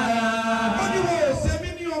 Wọ́n ní wọ́n ò ṣe mí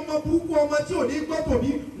ní ọmọ burúkú ọmọ tí ò ní gbọ́ tòbí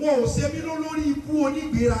wọn ò ṣe mí lórí ikú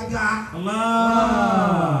onígbéraga.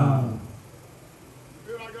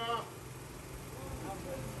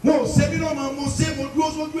 Wọn ò ṣe mí lọ́mọ mo ṣe mo dúró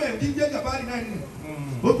sójú ẹ̀ ní jẹ́ jàbáàrí náà nù.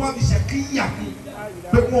 Ó tún wá fi ṣàkíyà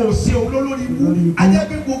pé wọn ò ṣe òun lórí ikú. Ajẹ́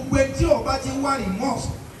pé gbogbo ẹ tí ọba ti wá remorse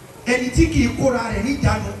ẹni tí kì í kóra rẹ̀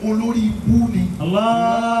níjànú olórí ikú ni.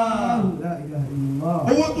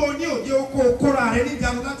 Owó tó ní òjé kó kóra rẹ̀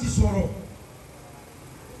níjànú láti sọ̀rọ̀.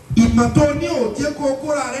 Ìmọ̀ tó ní òjé kó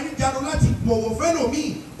kóra rẹ̀ níjànú láti bọ̀wọ̀ fẹ́lòmíì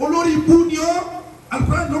olórí ikú ni ọ́.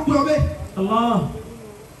 Al-Qur'an ló pè ọ́ bẹ́ẹ̀.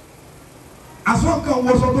 Asọ́kan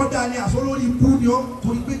wọ̀sọ̀ tó dáa ní asọ́ lórí ikú ni ọ́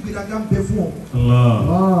torí pé gbèdàgà ń bẹ fún ọ.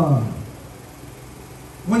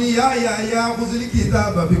 wọ́n ní yá kùsìlì kìtà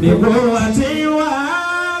bàbí kò. Bíkó àti wà á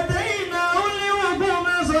dẹ́yìnà olíwàgbọ́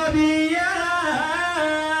máa sọ bí yá.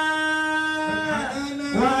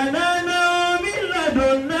 Wà nánà omi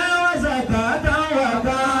lọ́dún náà wà sàkátà wà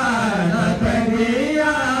ká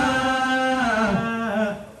nàtàgéyà.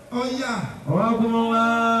 Ọ̀yà. Ọkùn wa.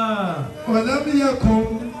 Ọ̀làbíyẹ̀kùn.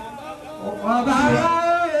 Ọba rẹ̀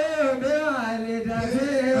mi wà lè dàbí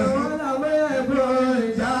wọn làwọn ẹ̀gbọ́n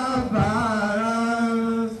ìjàmbára.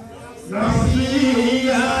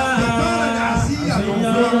 Rọ̀bíyà.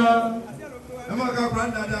 Ẹ máa ka Quran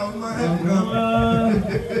dáadáa, ó máa hẹ́pù gan.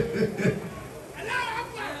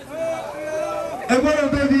 Ẹ gbọ́dọ̀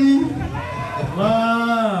bẹ́bí.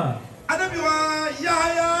 Ànábì wa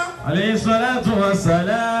Yahya. Alayhi salatu wa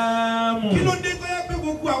salam. Kí ló dé tó yẹ pé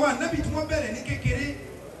gbogbo àwọn ànábì tí wọ́n bẹ̀rẹ̀ ní kékeré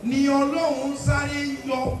ni Ọlọ́run sáré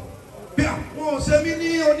yọ bí àwọn òṣèmí ní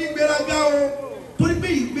onígbéraga o torí pé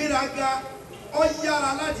ìgbéraga ó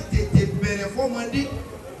yára láti tètè bẹ̀rẹ̀ fọmọdé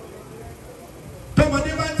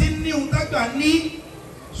tọmọdé bá ti ní ohun tágbà ní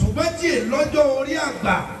ṣùgbọ́n tí è lọ́jọ́ orí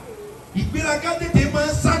àgbà ìgbéraga tètè máa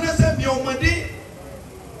ń sánẹ́sẹ̀ mi ọmọdé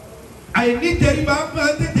àìnítẹríba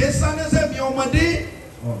máa ń tètè sánẹ́sẹ̀ mi ọmọdé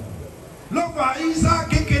lọ́fà Ìsá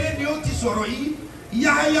kékeré ni ó ti sọ̀rọ̀ yìí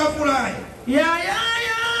Yahya fúnra ẹ̀. Yahya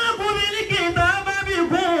kùsìlì kìtà bàbí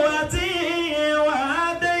kò àti wà á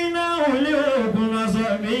dẹ́yìnà olíwàgbọ́ máa sọ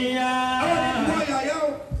bí yá. Yahya o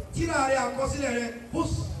tíra rẹ̀ àkọsílẹ̀ rẹ̀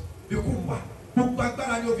bóṣù bí kò wà gbogbo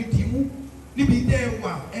agbára ni o fi dì í mú níbi tẹ́ ẹ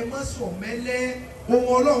wà ẹ má sọ mẹ́lẹ́ ohun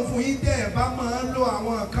Ọlọ́run fún yín tẹ́ ẹ bá máa ń lo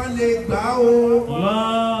àwọn kan lè gbà á o.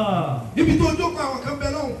 Níbi tó jókòó àwọn kan bẹ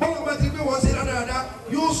lọ́hùn bọ́lá bá ti gbé wọn ṣe dáadáa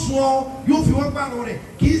yóò sun ọ yóò fi wọ́n gbàrọ̀ rẹ̀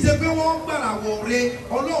kì í ṣe pé wọ́n gbàràwọ̀ rẹ̀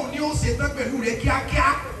Ọlọ́run ni ó ṣe tán pẹ̀lú rẹ̀ kíákíá.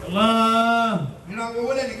 Ìràwọ̀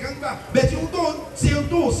wọlé nìkan gbà bẹ́ẹ̀ tí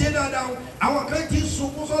tó ṣe dáadáa àwọn kan ti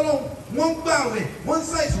sunkún sọ́lọ́hùn wọ́n ń gbà rẹ̀ wọ́n ń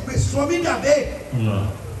ṣàìsùn pé sọ mí dà bẹ́ẹ̀.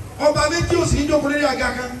 Ọba méjì ò sì ní jókòó lórí àga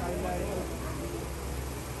kan.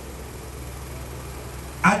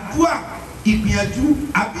 Àdúrà ìgbìyànjú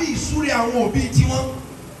àbí ìsúre àwọn òbí tiwọn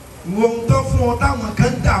wọ́n ń tán fún ọ táwọn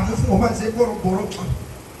kan dààmú fún ọ bá ṣe gbọ́rọ̀gbọ́rọ̀ kan.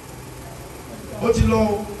 Ó ti lọ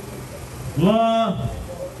o.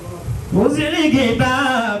 Kùsìlì kìtà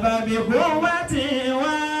bàbí kò wá tí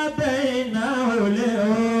wá dẹ́yìnà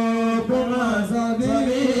olíwàgbọ́ máa sọ bí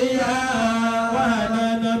yá. Wà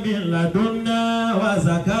nánà mi làdúnà wà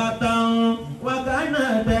zakata wà kánà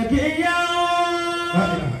tẹ̀kíyà.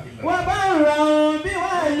 Wà bá ra bí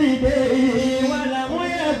wà lìdè wà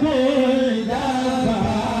lámúyẹ̀kùn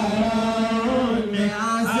ìjàmbára ní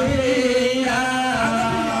àṣíyà.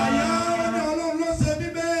 Ọlọ́run ló ṣe mí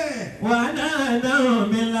bẹ́ẹ̀. Wà nánà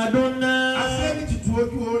mi làdúnà. Àṣẹ́ni tutù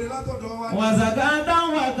ojú oore látọ̀dọ̀ wa. Wà zakata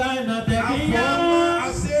wà kánà tẹ̀kíyà.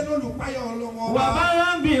 Àṣẹ lólùpáyà ọlọ́wọ́ wa. Wà bá ra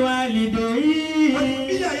bí wà lìdè yìí.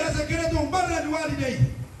 Bí Yahya ṣe kéré tó ń bá rẹ̀ ní wà lìdè yìí.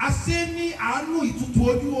 Àṣẹ ní àánú ìtutù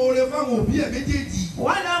ojú oore fáwọn òbí ẹ̀ méjèèjì.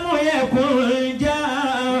 Wà lámúyẹ̀kùn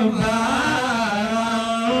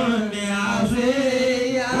ìjàmbára ní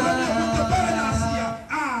àṣíyà.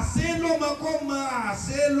 Àṣẹ lọ́mọkọ́mọ,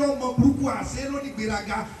 àṣẹ lọ́mọ burúkú, àṣẹ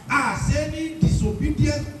lónígbéraga, àṣẹ ní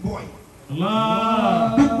disobedient boy.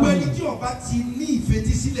 Gbogbo ẹni tí ó bá ti ní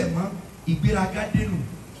ìfetísílẹ̀ mọ́ ìgbéraga dénú.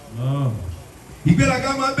 Ìgbéraga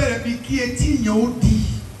máa bẹ̀rẹ̀ bí kí etí ìyẹn ó di.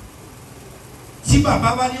 Tí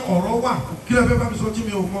bàbá bá ní ọ̀rọ̀ wà kí ló fẹ́ bá mi sọ tí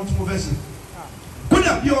mi ò mọ tí mo fẹ́ ṣe.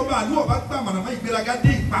 Kódà bí ọba àlú ọba gbà mànàmá ìgbéraga dé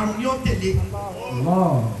ìparun ní ọ̀tẹ̀lé.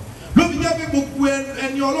 Lóbi jẹ́ pé gbogbo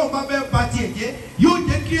ẹni Ọlọ́run bá fẹ́ ba tiẹ̀ jẹ́ yóò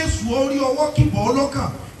jẹ́ kí èṣù orí ọwọ́ kìbọ̀ ọlọ́kàn.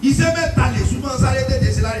 Iṣẹ́ mẹ́ta lè súnmọ́ sáré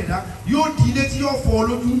tètè sí láre dá. Yóò di ilé tí yóò fọ́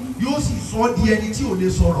lójú yóò sì sọ di ẹni tí ò lè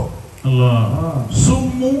sọ̀rọ̀.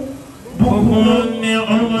 Súnmú gbogbo ní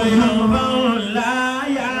ọmọ Yorùbá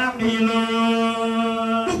láyà mi lọ.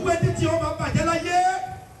 Gbogbo ẹni tí ọba bàjẹ́ láyé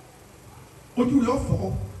ojú rẹ̀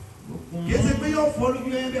ọ̀fọ̀ kìí ṣe pé yóò fọ́ lójú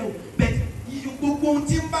ẹ̀ bẹ́ẹ̀ o bẹ́ẹ̀ gbogbo ohun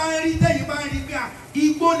tí ń bá ń rí tẹ́yìn bá ń rí gbà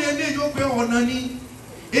igbó lélẹ̀ yóò gbé ọ̀nà ni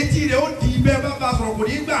etí rẹ̀ ó di bẹ́ẹ̀ bá ba sọ̀rọ̀ kò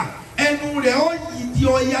ní gbà ẹnu rẹ̀ ó yí di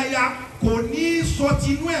ọ̀yàyà kò ní sọ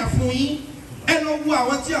tinú ẹ̀ fún yín ẹ lọ wo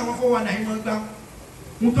àwọn tí àwọn fọwọ́ náà yín máa gbá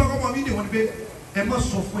ń tọ́kọ́ mọ́ mí dè wọ́n ni pé ẹ má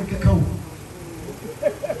sọ fún ẹ kankan o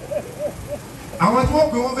àwọn tí wọ́n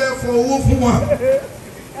pè wọ́n fẹ́ fọ owó fún wọn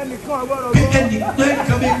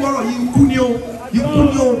ẹnìkan bẹ gbọ́rọ̀ yìí ikú ni o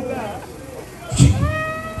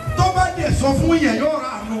tó bá dẹ̀ sọ fún yẹn yóò ra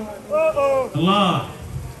àánú.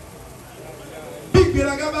 Bí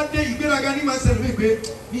ìgbéraga bá dé ìgbéraga ní máa ń ṣẹlẹ̀ wípé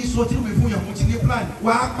ní sọ tí mi fún yàn mo ti ní plan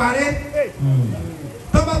wà á parẹ́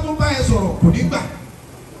tó bá tó bá yẹn sọ̀rọ̀ kò ní gbà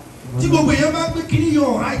tí gbogbo èèyàn bá gbé kiri yẹn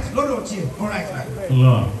alright lọ́dọ̀ tiẹ̀ alright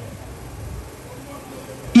náà.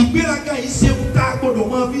 Ìgbéraga yìí ṣe ń tá a gbọ́dọ̀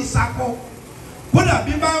máa fi sakọ kódà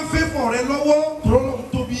bí bá ń fẹ́ fọ̀ rẹ lọ́wọ́ tọ́lọ́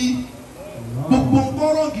tóbi gbogbo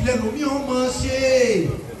bọ́rọ̀ gilẹ̀ lómi ọmọ ṣe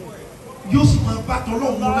yóò sì máa bá tọ́lọ́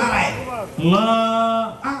mú lára ẹ̀.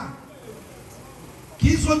 kì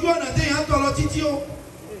í sojú ọ̀nà téèyàn tọ̀ lọ títí o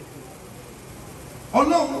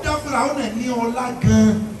ọlọ́run dá Fáráò náà ní ọlá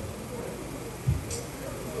gan-an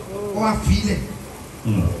wọ́n á fi ilẹ̀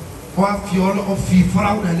wọ́n á fi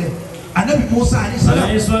Fáráò náà lẹ̀ Ànábì Mùsá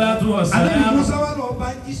Ànábì Mùsá wà lọ bá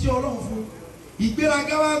jíṣẹ́ ọlọ́run fún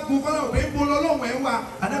ìgbéraga wa gun Fáráò pé ń bo lọ́lọ́run ẹ̀ wà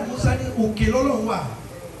Ànábì Mùsá ní òkè lọ́lọ́run wà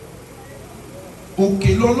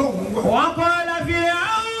òkè lọ́lọ́run wà. wọ́n kọ́ láfi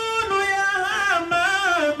àwọn ya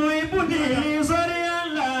Hámánù ibùdí sórí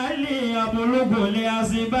àlàálì àbúrúgbòlé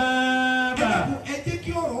àṣìbá. ẹ jẹ́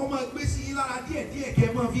kí ọ̀rọ̀ ọmọ gbé sí i lára díẹ̀díẹ̀ kẹ́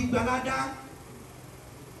ẹ máa fi gbalada.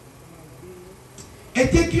 ẹ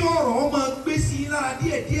jẹ́ kí ọ̀rọ̀ ọmọ gbé sí i lára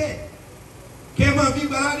díẹ̀díẹ̀ kẹ́ ẹ máa fi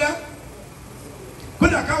gbalada.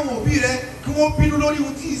 kódà káwọn òbí rẹ kí wọ́n bínú lórí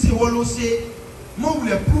ohun tí ìṣèwọ́ ló ṣe mọ̀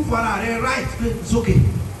wulẹ̀ proof ara rẹ right it's okay.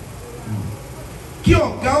 kí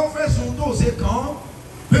ọ̀gá ó fẹ̀sùn tó ṣe kàn án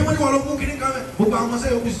pé wọ́n ní wọ́n lọ mú kíní kan mẹ́ gbogbo àwọn ọmọ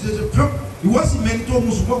sẹ́yìn ó fi ṣe ìwọ sì mẹ́ni tó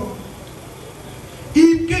mú ṣùgbọ́n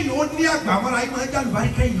kéèyàn ó ní àgbàmọ́ra yìí máa ń jálùbárí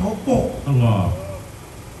kéèyàn ó pọ̀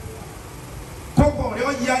kọ́kọ́ rẹ̀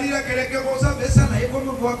ó yarí rẹ́kẹrẹ́kẹ́ kó sábẹ́ sàlàyé kó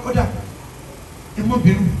mọ̀ bọ́ kọ́dà ẹ mọ̀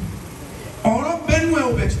bínú ọ̀rọ̀ bẹ́nu ẹ̀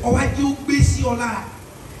ọ̀bẹ̀ ọwá jẹ́ ó gbé sí ọ lára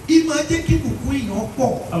yìí máa jẹ́ kí bùkún èèyàn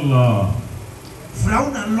pọ̀ Fáráò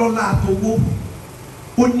náà lọ́lá àtọwọ́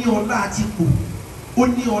ó ní ọlá àtìkù ó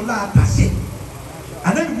ní ọlá àtàṣẹ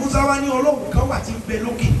Ànábì Mùsá wá ní ọlọ́run kan wà tí ń bẹ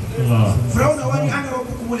lókè Fáráò náà wá ní ana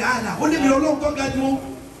rabbukumul aala ó lé mi ọlọ́run tó ga jù ó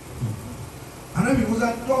Ànábì Mùsá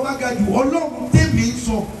tó bá ga jù ọlọ́run tèmi ń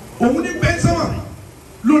sọ òun ní bẹ́ẹ̀ sọ́mà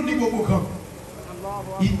ló ní gbogbo kan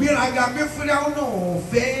ìgbéraga pé Fáráò náà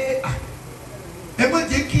fẹ́ ẹ má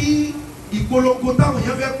jẹ́ kí ìpolongo táwọn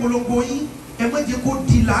yẹn fẹ́ polongo yín ẹ má jẹ́ kó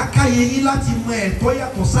di làákàyè yín láti mọ ẹ̀tọ́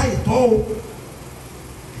yàtọ̀ sáyẹ̀tọ́ o.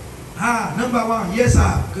 Number one, yes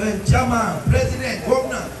sir, chairman, president,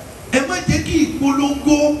 governor. Ẹ má jẹ́ kí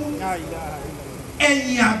ìpolongo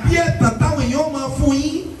ẹ̀yìn àbí ẹ̀tàn táwọn èèyàn máa fún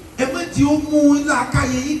yín ẹ má jẹ́ ó mú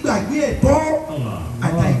làákàyè yín gbàgbé ẹ̀tọ́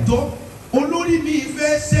àtàìtọ́. Olórí mi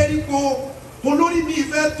fẹ́ sẹ́ríkò olórí mi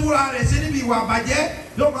fẹ́ túra rẹ̀ sí níbi ìwà àbàjẹ́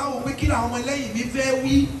yóò máa wò pé kí làwọn ọmọ ẹlẹ́yìn mi fẹ́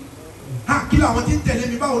wí kí làwọn tí ń tẹ̀lé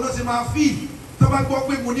mi báwo náà ṣe máa fi tó bá gbọ́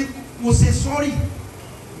pé mo ṣe sọ́ọ̀rì.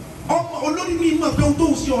 Ọmọ olórí mi mọ̀ pé ohun tó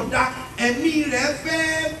ń ṣe ọ̀dà ẹ̀mí rẹ̀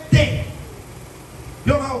fẹ́ tẹ̀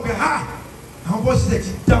yóò máa wò pé àwọn bọ́ọ̀sì rẹ̀ ti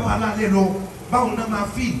dá wa lálẹ́ lọ báwo náà máa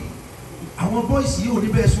fi àwọn bọ́ọ̀sì yìí ò ní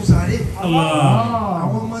bẹ́ẹ̀ sún sáré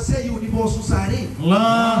àwọn ọmọọṣẹ́ yìí ò ní bọ́ọ̀ sún sáré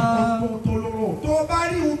ọ̀pọ̀ tó lọ́rọ̀ tó bá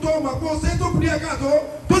rí ohun tó mọ̀ pé ó ṣe tó kúrẹ́ káàtó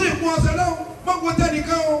tó lè mú ọṣẹ náà mọ̀gbọ́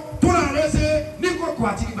tẹnìkan o tó rà rẹ̀ ṣe ní kọ̀kọ̀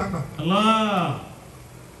àti ní gbàgbà.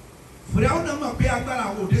 Fáráò náà mọ̀ pé agbára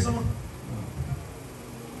àwọn òde sọ́mọ́.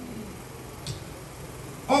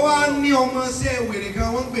 Ọwọ́ á ní ọmọ ṣẹ́ wèrè kan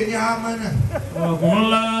wọ́n ń pè ní Hámánà.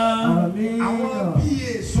 Àwọn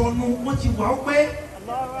bíi sọnù wọ́n ti wà ó pẹ́.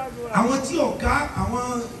 Àwọn tí ọ̀gá àwọn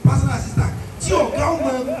personal assistant tí ọ̀gá ọmọ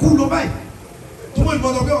kú lọ báyìí. Tí wọ́n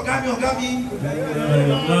ìbọn sọ pé ọ̀gá mi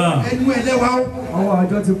ẹnu ẹlẹ́wà ó. Àwọn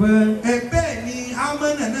àjọ ti pẹ́. Bẹ́ẹ̀ ni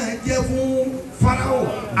Hámánà náà jẹ́ fún Fáráò.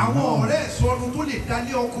 Àwọn ọ̀rẹ́ sọnù tó lè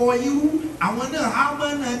dalé ọkọ irú àwọn náà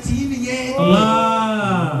Hámánà tí nìyẹn.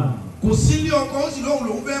 Kò sí ilé ọkọ ó sì lóhùn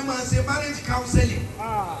lòún fẹ́ máa ṣe marriage counseling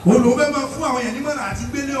òun lòún fẹ́ máa fún àwọn èèyàn nímọ̀ràn àti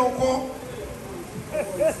gbélé ọkọ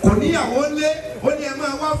kò níyàwó lé ó ní ẹ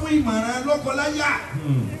máa wá fún ìmọ̀ràn lọ́kọláya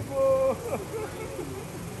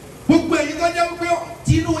gbogbo ẹ̀yin tó jẹ́ wípé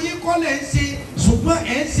tinú yín kọ́ lẹ̀ ń ṣe ṣùgbọ́n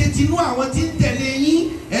ẹ̀ ń ṣe tinú àwọn tí ń tẹ̀lé yín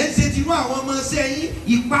ẹ̀ ń ṣe tinú àwọn ọmọọṣẹ́ yín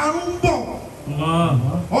ìparun ń bọ̀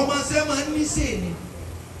ọmọọṣẹ́ máa ń níṣẹ́ ni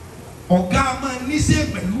ọ̀gá máa ń níṣẹ́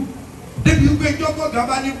pẹ̀lú débi wípé jọ́kọ̀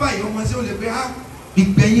gaba ní báyìí ọmọ sí ó lè pé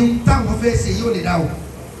ìgbẹ̀yìn táwọn fẹ́ ṣe yóò lè dá o.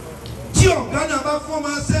 tí ọ̀gá náà bá fọ́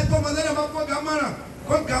máa ṣẹ́ tó máa ṣẹ́ náà bá fọ́ gà márùn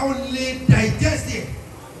kọ́gà ó lè digest ẹ̀.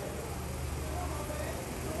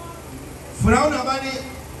 Fáráò náà bá ní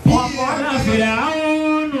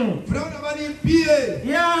Fáráò náà bá ní pa.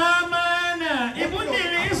 Ya Hámánà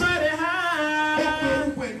ibùdírí sọ̀rọ̀ ha. ó pe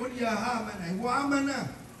orúkọ ẹ̀ ló ní ya Hámánà ìwọ Hámánà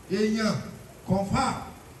èèyàn kọ̀ǹfà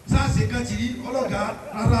sáàsì kan ti rí ọlọ́gàá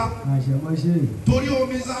rárá torí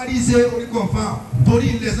omi sáré ṣe orí kọ̀ǹfà torí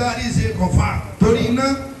ilẹ̀ sáré ṣe kọ̀ǹfà torí iná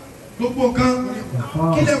gbogbo kan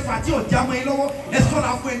kí lè fà tí ọ̀já mọ́ yín lọ́wọ́ ẹ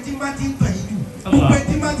sọ̀rọ̀ fún ẹ tí má ti ń tàn yín jù gbogbo ẹ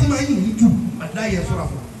tí má ti máa yìn yín jù àdáyé ẹ sọ̀rọ̀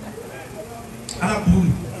fún aláburú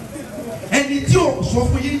ẹni tí ò sọ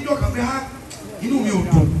fún yín níjọ́ kan pé inú mi ò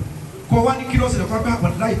dùn kọ́ wá ní kí lọ́sẹ̀ lọ́kọ́ pé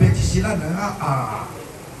àpàdé bẹ́ẹ̀ ti ṣe lánàá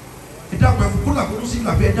ẹ dákun ẹ fún kó làkúndú sí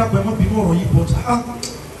ìlàbẹ́ ẹ dákun ẹ má bínú ọ̀rọ̀ yìí bọ̀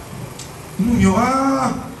inú mi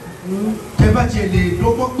wá kẹ́ bá tiẹ̀ lè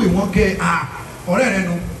lọ́gbọ́n pé wọ́n kẹ́ ọ̀rẹ́ rẹ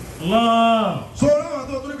nu. so láwọn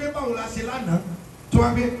tó torí pé báwo la ṣe lánàá tó wá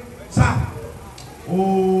gbé sá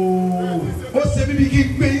ó ṣe bíbí kí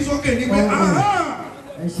n gbé yín sókè ní pé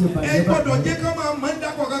ẹ gbọ́dọ̀ jẹ́ ká máa mọ̀ ń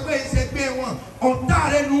dákọ̀ ká pé ìṣẹ́gbẹ́ wọn ọ̀tá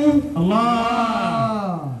rẹ nu.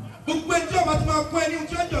 gbogbo ẹjọ́ ọba tó máa kọ́ ẹni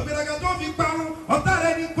tí ó jọ gbéraga tó fi parun ọ̀tá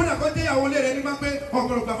rẹ ní kódà kó jẹ́ ìyàwó lé rẹ ní máa pé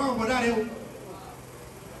ọ̀gọ̀rọ̀ gbà fáwọn ọ̀dá rẹ o.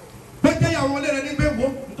 pé jẹ́ ìyàwó lé rẹ ní pé wo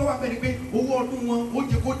tó wà pẹ́ ni pé owó ọdún wọn ó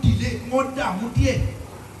jẹ́ kó dìlé wọn dààmú díẹ̀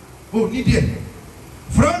ó ní díẹ̀.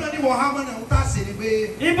 fúlọ́ náà ní wàhámà náà ń tà sí ni pé.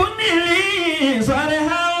 ibùnìlì sọ̀rọ̀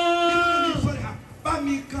ha. bá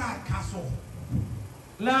mi ká àkàsọ̀.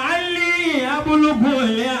 làálì abúlùkù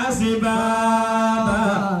lè àṣìbá.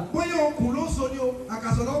 bóyá okùn ló so ni o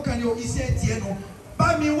àkàsọ̀ náà kàn ní o iṣẹ́ tiẹ̀ nù. bá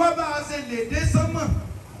mi wá bá a ṣe lè dé sánmọ̀.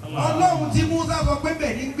 ọlọ́run tí Musa sọ pé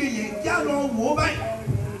bẹ́ẹ̀ ní gbé yẹn yá lọ wò ó báyìí.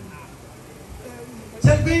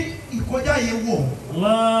 ṣé pé ìkọjá yẹn wọ̀.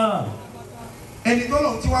 ẹni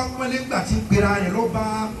tọ́lọ̀ tí wàá pẹ́lẹ́ ńgbà tí ń pera rẹ̀ lọ́ bá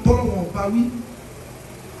tọ́lọ̀ wọn bá wí.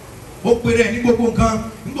 ó pèrè ẹ̀ ní gbogbo nǹkan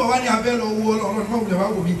nígbà wá ní abẹ́ lọ wo ọlọ́run náà wulẹ̀ wá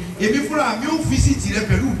wò mí èmi fúnra mi ó fi sí tirẹ̀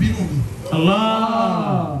pẹ̀lú ìbínú mi.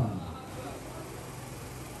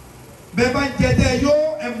 bẹ́ẹ̀ bá jẹ tẹ́ yó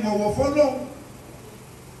ẹ mọ̀wọ̀ fọ́lọ́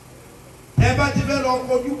ẹ bá ti fẹ́ lọ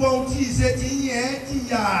kojú bọ́ ohun tí ìṣe ti yẹn ẹ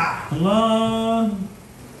jìyà.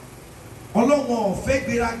 ọlọ́wọ́n ọ̀fẹ́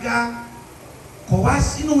gbéraga kò wá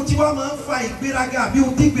sínú tí wàá máa ń fa ìgbéraga àbí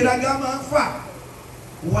ohun tí ìgbéraga máa ń fà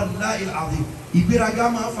wallahi alazim ìgbéraga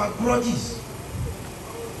máa ń fa grudges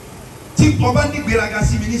tí ọba ní ìgbéraga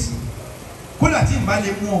sí mi nísìn kódà tí n bá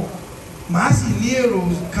lè mú ọ màá sì ní èrò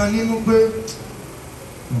kan nínú pé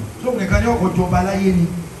tóun nìkan ní ọkọ̀ jọba láyé ni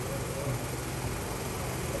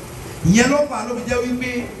ìyẹn ló fà ló fi jẹ́ wípé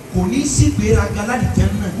kò ní sí ìgbéraga láti jẹ́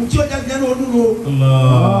náà tí ọjà jẹ́ náà ọdún lo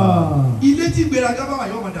ilé tí ìgbéraga bá wà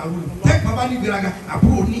yọ ọmọdé àrùn tẹ́gbọ́n bá ní ìgbéraga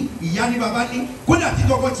àbúrò ní ìyá ní bàbá ní kódà tí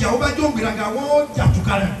tọkọ tìyàwó bá jó ìgbéraga wọ́n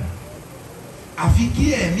jàtúkà rẹ̀ àfi kí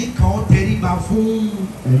ẹ̀mí kan tẹríba fún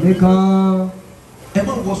ẹ̀mí kan. ẹ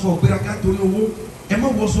má wọṣọ ìgbéraga torí owó ẹ má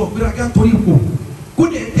wọṣọ ìgbéraga torí ipò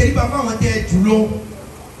kódà tẹríba fáwọn tẹ jùlọ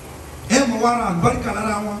ẹ mọ wàrà àlùbáríkà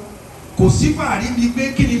lára wọn kò sí fàárí mi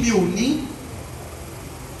pé kí ni mi ò ní.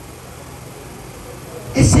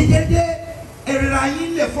 ẹsẹ jẹjẹ ẹrẹra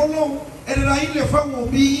yín lẹ fọlọ́hún ẹrẹra yín lẹ fọwọ́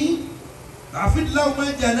òbí yín àfidílà ọmọ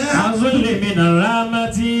ẹ̀jẹ̀ náà. azulli mina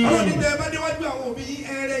rahmati. ọlọ́ni tẹ ẹ bá déwájú àwọn òbí yín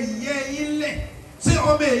ẹrẹ ìyẹ́ yín lẹ̀ ṣé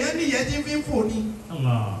ọmọ èèyàn nìyẹn ti fi ń fò ni.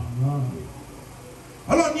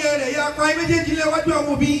 ọlọ́ni ẹrẹ yẹ apá ẹ méjèèjì lẹ́wájú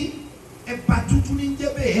àwọn òbí yín ẹ̀bà tútù ní jẹ́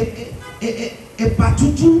bẹ́ẹ̀ ẹ̀bà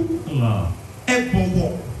tútù ẹ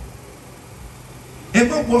bọ̀wọ̀ ẹ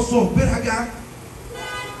má wọṣọ gbéraga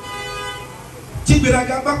tí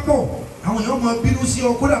gbéraga bá pọ̀ àwọn èèyàn máa bínú sí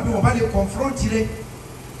ọ kódà bí wọ́n bá lè kọ̀nfrọ́ǹtì rẹ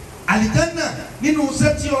àlìjánnà nínú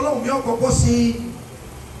iṣẹ́ tí ọlọ́run yóò kọ́kọ́ ṣe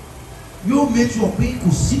yóò méjì ọ̀ pé kò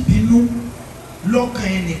sí bínú lọ́kàn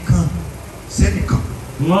ẹnìkan sẹ́nìkan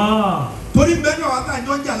torí bẹ́ẹ̀ náà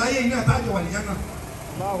àtàjọ ń jà láyé iná àtàjọ wà àlìjánnà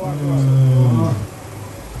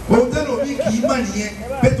òun tẹ́lẹ̀ omi kì í mọ̀ nìyẹn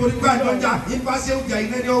pé torí pé àjọ ń jà nípa ṣé ń jà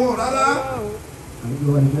iná ní ọwọ́ rárá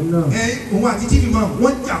òun àti tíbi mọ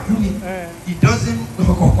wọn jà kú ni ìdánṣe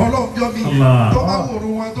ọlọ́ọ̀jọ́ mi tó bá wòrò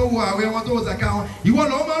wọn tó wo àwẹ̀ wọn tó wo zaka wọn ìwọ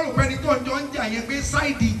lọ́wọ́ máa rò pé ẹni tó ń jọ ń jà yẹn pé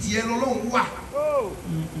sáìdì tiẹ̀ lọ́lọ́run wà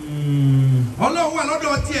ọlọ́run wà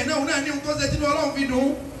lọ́dọ̀ tiẹ̀ náà náà ní ohun tó ṣe tí ọlọ́run fi dùn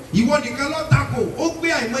ìwọ nìkan ló takò ó gbé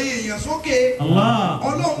àìmọye èèyàn sókè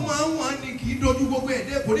ọlọ́run máa ń wọ́n ni kì í dojú gbogbo ẹ̀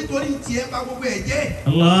dé kò nítorí tiẹ̀ bá gbogbo ẹ̀ jẹ́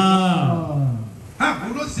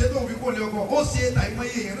àbúrò ló ṣe tó ń fi kó lé ọkọ ó ṣe tàìmọye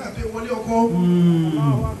èèyàn náà tó wọlé ọkọ.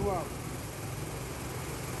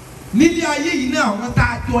 nílé ayé yìí náà àwọn tá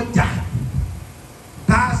a jọ jà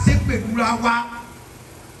tá a ṣe pẹ̀lúra wa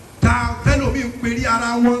tá a tẹ́lómi ń perí ara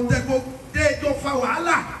wọn tẹ́jọ́ fa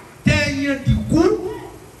wàhálà tẹ́yìn dìkú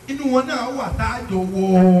inú wọn náà wà tá a jọ wọ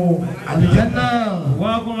àlùjánnà.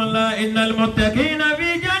 wa qala innal muttaqina fi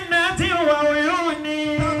jannatin wa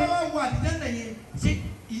uyuni. tá a bá wà wọ àlùjánnà yẹn ṣé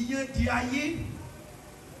ìyẹn di ayé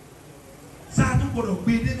sáà tó gbọdọ̀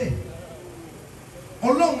gbé débẹ̀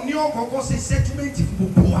ọlọ́run ní ọ̀kọ̀ọ̀kọ̀ ṣe sẹ́tímẹ́ǹtì fún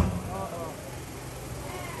gbogbo wa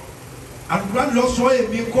àdúrà lọ sọ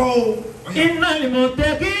èmi kọ́ o. innal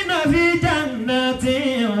muttaqina fi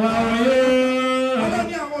jannatin wa uyun. ọlọ́run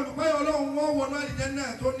ní àwọn olùpẹ́yọ̀ ọlọ́run wọ́n wọnú àlìjánnà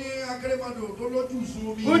tó ní akérèmọdò tó lójú sun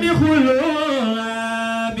omi. udkhuluha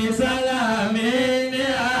bisalamin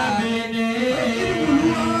aminin.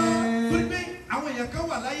 torí pé àwọn èèyàn kan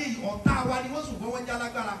wà láyé yìí ọ̀tá wa ni wọ́n sùn fún wọn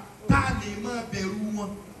jálágbára tá a lè máa bẹ̀rù wọn.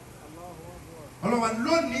 ọlọ́wà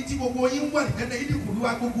lónìí tí gbogbo yín wà ní jẹ́nà ìdí kùlú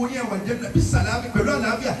wa gbogbo yín wà ní jẹ́nà bí sàlámì pẹ̀lú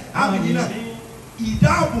àlàáfíà àmì nínà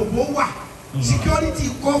ìdáàbòbò wà security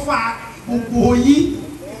cover gbogbo yín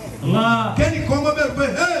kẹ́ni kan mọ́ bẹ́ẹ̀ pé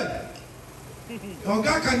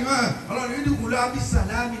ọ̀gá kan ní ọlọ́run yìí dùkú lọ́wọ́ bí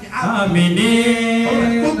sàlámì ní Àmín.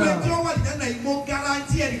 gbogbo ẹni tí wọ́n wà nìyẹn náà mo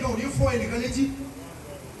garanti ẹnìkan ò ní fọ́ ẹnìkan létí.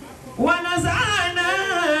 ونزعنا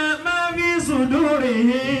ما في صدورهم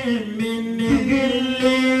من غل.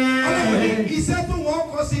 iṣẹ́ tó wọ́n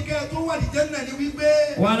kọ́ sí kẹ́ tó wà nìyẹn náà ni wípé.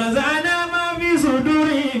 ونزعنا ما في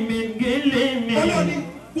صدورهم من غل. ọlọ́ni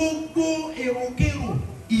gbogbo èròkèrò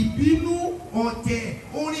ìbínú ọ̀tẹ̀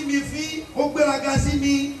orí mi fi ó gbéraga sí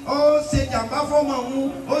mi ó ṣe jàmbá fọ́mọ òun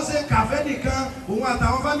ó ṣe kàfẹ́ nìkan òun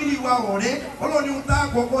àtàwọn fámìlì wa ọ̀rẹ́ ọlọ́ni ohun tá a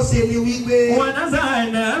kọ́kọ́ ṣe ni wípé.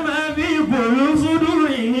 ونزعنا ما في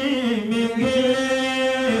صدورهم من غل.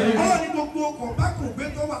 ọlọ́ni gbogbo kọ̀ọ̀bákùngbé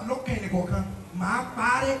tó wà lọ́kàn ẹnìkọ̀ọ̀kan màá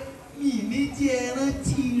parẹ́ mi ní tí ẹ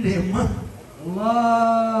rántí rẹ̀ mọ́.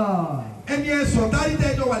 ẹni ẹ sọ̀tàrí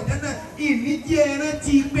tẹ́jọ́ wà jẹ́ náà ìní tí ẹ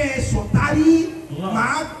rántí pé ẹ sọ̀tàrí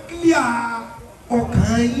màá kílíà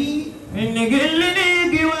ọkàn yín. من غل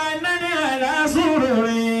إخوانا على سرر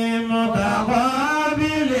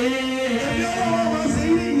متقابلين. wọ́n ṣe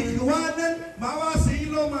yí ìwádẹ́ màá wá ṣe yí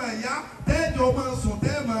lọ́mọ ẹ̀yá tẹ́jọ́ máa sùn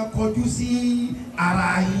tẹ́ máa kọjú sí ara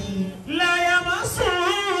yín. لا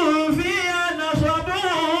يمسهم فيها نصب.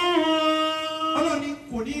 ọlọ́ni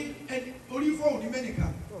kò ní ẹni orí fóònù ní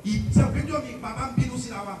mẹ́nìkan ìṣàpéjọ mi bàbá ń bínú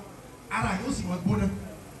síra wa ara yóò sì máa gbóná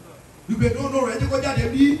ìgbẹ́ ní ọ̀nà rẹ̀ ẹni kó jáde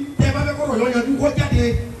bí tẹ́ ẹ bá fẹ́ kọ́rọ̀ yọ yanjú kó jáde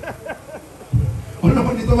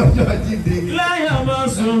ọlọ́mọ ní tó bá jẹ́ àjíǹde. لا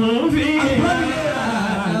يمسهم فيها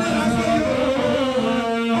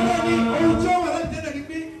ọlọ́ni ohun tí ó wà láti tẹ́lẹ̀ ni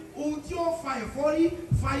pé ohun tí ó fa ẹ̀fọ́rí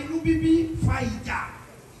fa inú bíbí fa ìjà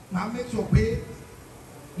máa mẹ́tọ̀ pé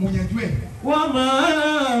mo yanjú ẹ̀. وما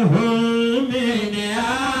هم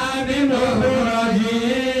منها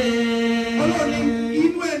بمخرجين. ọlọ́ni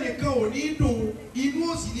inú ẹnìkan ò ní dùn inú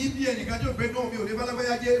ò sì ní bí ẹnìkan tó gbé náà mi ò lè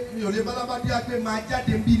bálábáyá jẹ́ mi ò lè bálábádé àgbẹ̀ máa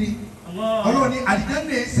jáde ń bí ni. ọlọ́ni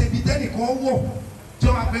àdìjẹ́nì ṣèbí tẹ́nìkan wọ̀ tí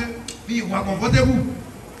wọ́n máa fẹ́ mi ìwà kọ̀ǹfọ́tébù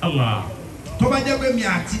tó bá jẹ́ pé mi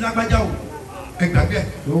àti lágbájá o ẹgbàgbẹ́.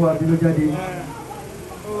 ló wà bí ló jáde.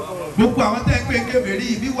 gbogbo àwọn tẹ́ ń pè ń kébèrè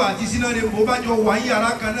yìí bí wà á ti síná ni mo bá jọ wà yàrá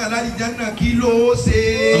kan náà l'Àlìjánnà kí ló ṣe.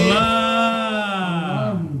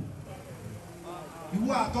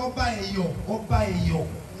 ìwọ àtọ́ba ẹ̀yọ̀ ọba ẹ̀yọ̀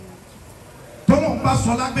tọ́lọ̀ ń bá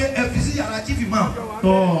sọ lágbé ẹ fi sí yàrá chief imam.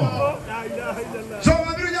 sọ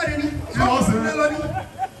wọn bí ló jáde ni sọ wọn sì lọ ní.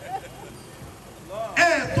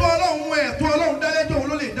 ẹ̀tọ́ ọlọ́run dá lẹ́jọ́ òun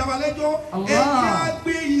ló lè dá wa lẹ́jọ́ ẹ̀jẹ̀ á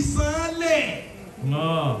gbé ìsan lẹ̀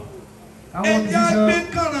ẹ̀jẹ̀ á gbé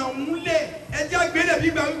kàrà ń lẹ̀ ẹ̀jẹ̀ á gbé lẹ̀ bí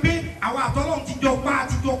gbà wípé àwọn àtọ́lọ́run ti jọ pa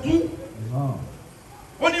àti jọ kún.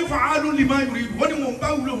 ó ní fa'alu lima yuridu ó ní mò ń bá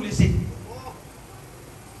wúlò òun lè ṣe.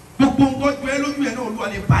 gbogbo nǹkan jọ ẹ lójú ẹ náà Olúwa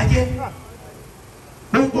lè bàjẹ́.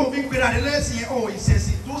 gbogbo mi gbéra rẹ lẹ́sìn yẹn ọ̀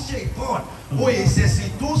ìṣẹ̀sìn tó ṣe ìtọ́n ọ̀ ìṣẹ̀sìn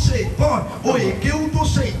tó ṣe ìtọ́n ọ̀ ìkéwú tó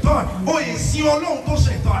ṣe ìtọ́n ọ̀ ìsìn Ọlọ́run tó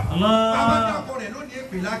ṣe ìtọ́n. bàbá dàpọ̀ rẹ̀ lónìí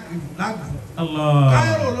èpè lágùn.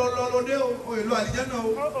 káyọ̀ lọ́lọ́lọ́dẹ́ o èlò Àlìjánnà o.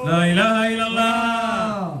 La ilaha illallah.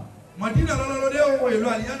 Madina lọ́lọ́lọ́dẹ́ o èlò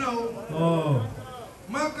Àlìjánnà o.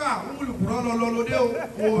 Maka umulukuro lọ́lọ́lọ́dẹ́ o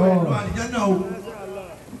èlò Àlìjánnà o.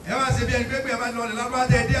 ẹ wá ṣe bí ẹni pé ẹ bá lọ lẹ́la bá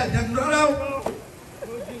tẹ ẹ dé Àlìjánnà rárá o.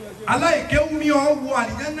 aláìkéwú mi ọ̀ wọ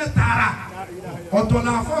Àlìjánnà tààrà ọ̀tọ̀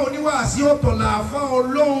làáfà oníwàásí ọ̀tọ̀ làáfà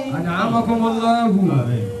Ọlọ́run. An'amakumullahu.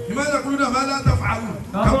 Limadha taquluna ma la taf'alun.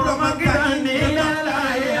 kabura makitan ila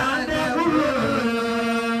lahi an taqulu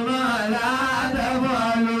ma la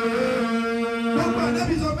taf'alun. gbogbo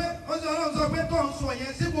ànábì sọ pé ọsẹ Ọlọ́run sọ pé tó ń sọ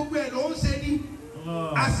yẹn sí gbogbo ẹ̀ ló ń ṣe ní.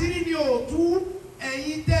 àṣírí ni òtún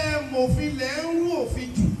ẹ̀yin tẹ́ mòfin lẹ́ ń rú òfin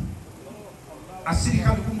jù. àṣírí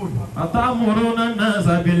kálukú mọ̀ ní. atamuruna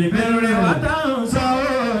an-nasa bil birri wa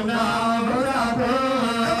tansawna anfusakum.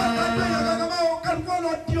 kálukú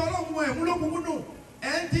lọ di Ọlọ́run ẹ̀ múlòkùnkùn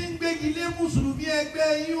ẹ̀ ń ti ń gbégi lé mùsùlùmí ẹgbẹ́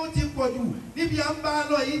yín ó ti pọ̀ jù níbi à ń bá a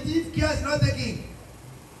lọ yìí tí care is not taking.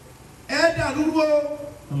 ẹ̀ dàlúrú o.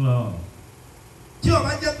 tí ó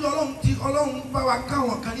bá jẹ́ pé Ọlọ́run bá wa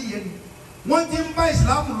káwọn kan níyẹn ni wọ́n ti ń bá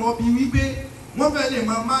ìsìlámù lọ bí wípé wọ́n fẹ́ lè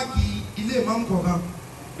máa máàkì ilé ìmáàmù kọ̀ọ̀kan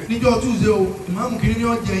níjọ́ Tuesday o ìmáàmù kiri ni ó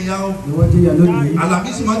jẹ ìyá o ìwọ́n ti yà lónìí.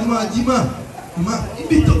 Àlàmísì máa ti máa jí mà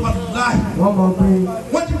ibi tó wà láì. wọ́n mọ̀ pé.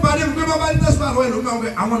 wọ́n ti parí pé bàbá ní tẹ́sán àlọ́ ìlú náà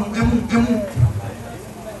wẹ̀ àwọn ẹmu.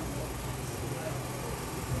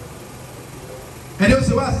 ẹni ó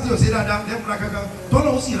ṣe wá sí òṣèré dáadáa lẹ́kùnrin kankan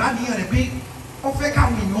tọ́lọ́ ó sì rà níyàn rẹ̀ pé wọ́n fẹ́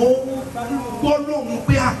káwọn èèyàn ó gbọ́ lóhùn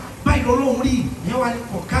pé báyìí lọ́lọ́hùn rí ìyẹn wà ní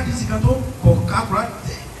kọ̀ọ̀ká dìísì kan tó kọ̀ọ̀ká kura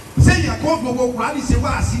sẹ́yìn àkọ́ gbogbo Kùránì ṣe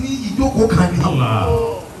wá sí ní ìjókòó kan ní.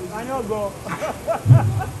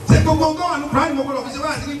 ṣé gbogbo nǹkan wà ní Kùránì gbogbo lọ́ọ́ fi ṣe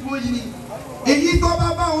wá sí ní ìdúró yìí ni. èyí tó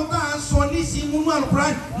bá bá ohun tá à ń sọ nísìnyí nínú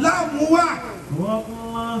Al-Qur'an láàmúwà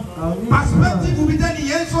perspective bí tẹ́ni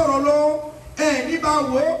yẹn sọ̀rọ̀ lọ níbà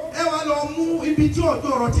wo ẹ wá lọ mú ibi tí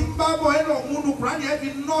ọ̀dọ̀ ọ̀rọ̀ tí ń bá bọ̀ ẹ lọ mú nu Qur'an yẹn fi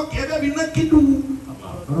nọ́ọ̀kì ẹ bẹ́ẹ̀ fi ná kíndù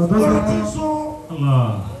ọ̀rọ̀ tí ń sọ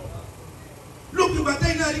lókè bàtà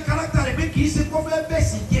yìí náà ní kárátà rẹ̀ pé kì í ṣe kó fẹ́ bẹ̀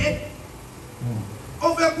sí jẹ́ ó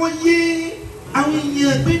fẹ́ kó yé àwọn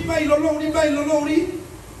èèyàn pé báyìí lọ́lọ́run rí báyìí lọ́lọ́run rí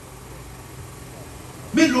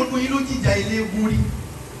mélòó nu yín ló jìjà ilé egun rí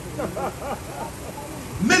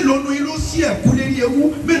mélòó nu yín ló sí ẹ̀kú lérí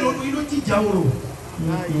ewu mélòó nu yín ló jìjà orò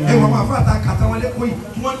ẹ wà wọn àfa àta kàtà wọn lẹ́kọ̀ọ́ yìí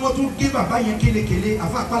tí wọ́n ní wọ́n tún gé bàbá yẹn kélekèle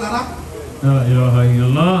àfa àpálára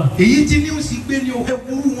èyí tí ní o sì gbé ní o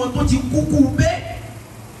ẹ̀kúrú wọn tó ti kúkú bẹ́ẹ̀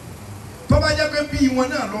tọ́ba jẹ́ pé bí wọn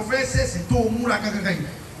náà lọ fẹ́ sẹ̀sì tó múra kankan yìí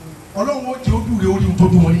ọlọ́run ó jẹ́ ojú rẹ̀ orí tó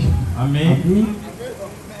dùn wọn rí. Àmín.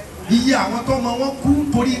 Iye àwọn tó mọ wọn kú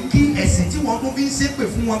torí kí ẹ̀sìn tí wọ́n tún fi ń ṣépè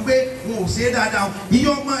fún wọn pé wọn ò ṣe é dáadáa iye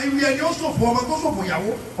ọmọ iye ẹni ó ṣòfò ọmọ tó ṣòfò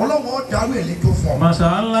ìyàwó ọlọ́run ó dàrú ẹ̀ lẹ́jọ́ fún ọ. Masha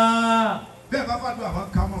Allah. Bẹ́ẹ̀ bá fàdúrà àwọn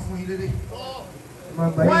ká mọ́ fún yín lédè.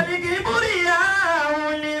 Wọ́n ní kí búrìyà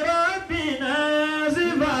òun lè rọ́bì náà sí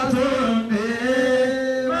bàtò mi.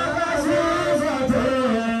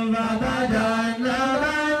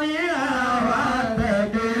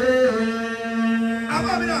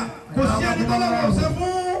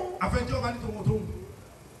 Àfẹnjọba ní tòun tóun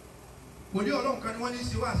wòlíì Ọlọ́run kan ni wọ́n ní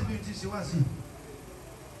ṣe wá sí bí ti ṣe wá sí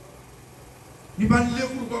nípa nílé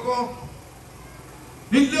kúrú kọ́kọ́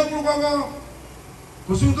nílé kúrú kọ́kọ́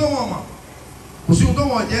kò sí ohun tó wọ̀n mọ̀ kò sí ohun tó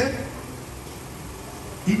wọ̀n jẹ́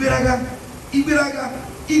ìgbéraga ìgbéraga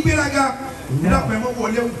ìgbéraga ìdàpọ̀ ẹ̀mọ́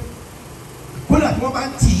wọlé wò kódà tí wọ́n bá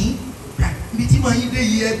ń tì í ibi tí màá yí dé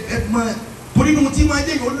yìí ẹ mọ torí nu tí màá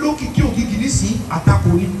dé yìí olókìkí òkìkí nísìnyí àtakò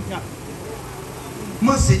ni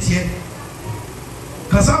má ṣe tiẹ̀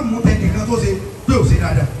kàsá mú tẹ nìkan tó ṣe pé ò ṣe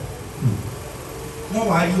dáadáa wọn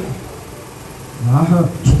wà á rí ọ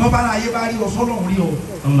ṣùgbọ́n bára ayé bá rí ọ sọ́lọ́run rí ọ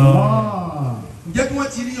jẹ́ kí wọ́n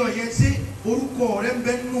ti rí ọ yẹn ṣé orúkọ rẹ ń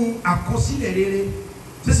bẹ nínú àkọsílẹ̀ rere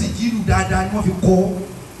ṣé sì jíìlù dáadáa ni wọ́n fi kọ́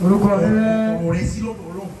orúkọ ọ̀rọ̀ rẹ sí lọ́dọ̀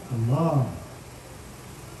Ọlọ́run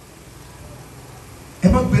ẹ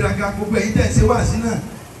má gbéraga gbogbo ẹ̀yin tẹ́ ẹ ṣe wáàsí náà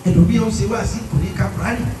ẹlòmíì ó ṣe wáàsí kò ní ka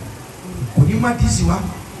Kùránì kò ní má dìísì wa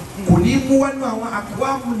kò ní mú wá nínú àwọn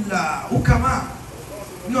àkúwàmùlà ukama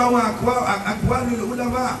nínú àwọn àkúwàmùlà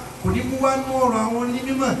ulama kò ní mú wá nínú ọ̀rọ̀ àwọn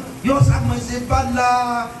onímọ̀ yóò sàmọ̀ ṣe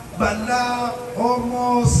bala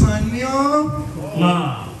ọmọ sànníọ́.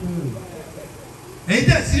 èyí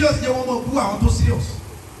tẹ̀ serious jẹ́ wọ́n mọ̀ bú àwọn tó serious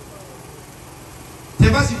tẹ̀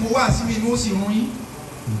bá sì wo wá sí mi ni ó sì rún yín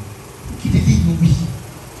kìdílé yìí wí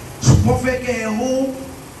ṣùgbọ́n fẹ́ kẹ́ ẹ hó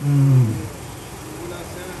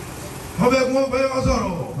wọ́n bẹ gbọ́ bẹ́ẹ̀ wọ́n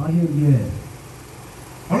sọ̀rọ̀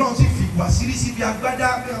Ọlọ́run sì fi wá sírí síbi agbádá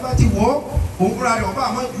bí a bá ti wọ̀ òun fúnra rẹ̀ ọba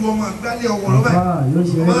àmọ́ ju ọmọ àgbálẹ̀ ọwọ́ lọ́bẹ̀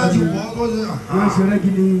ọba láti wọ̀ ọ́ tó ṣe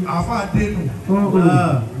àfa àdénù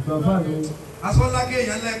aṣọ ńláké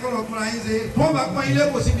èèyàn lẹ kọ́ lọ́kùnrin ayé ṣe tó bá pọ́n ilé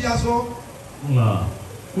kò síbi aṣọ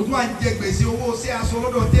o tún à ń jẹ gbèsè owó ṣé aṣọ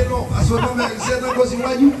lọ́dọ̀ télọ̀ aṣọ tó bẹ ṣe tó kó sí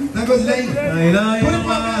wájú tó kó sí lẹ́yìn torí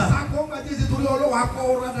pé ọba ṣàkó ọba tí ì ṣe torí ọlọ́wọ́ akọ́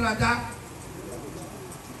rádaràda.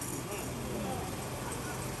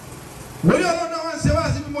 wòlíì Ọlọ́run náà wọ́n ń ṣe wá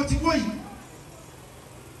sí bí mo ti gbọ́ yìí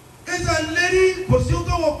ẹ̀sà lérí kò sí ohun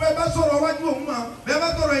tó wọ̀ pé bá sọ̀rọ̀ wájú òun mà bẹ́ẹ̀ bá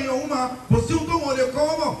sọ̀rọ̀ ẹ̀yìn òun mà kò sí ohun tó wọ̀ lè kọ́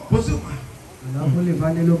ọmọ kò sí òun mà. àlàfo lè bá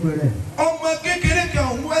ní lóko rẹ̀. ọmọ kékeré kan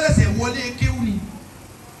òun wẹ́lẹ́sẹ̀ wọlé kéwù ni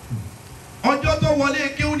ọjọ́ tó wọlé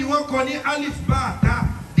kéwù ni wọ́n kọ ní alif bá ta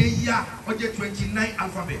de ya ọjọ́ 29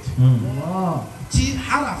 alphabet tí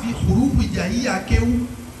harafi hurufu jàyíya kéwù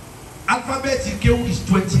alphabet kéwù is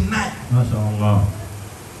 29. Masha Allah.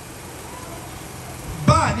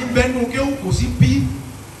 Báà ní bẹ́ẹ̀nu kéwù kò sí bí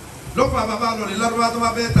lọ́fà bàbá lọ́lẹ̀ lárúbá tó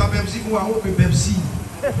bá bẹ́ẹ̀ ta Pepsi fún wa ó pe Pepsi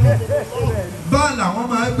báà làwọn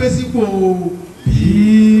máa gbé sípò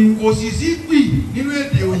bí kò sì sí pì nínú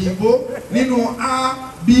èdè òyìnbó nínú A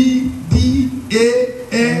B D A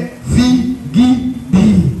E F G D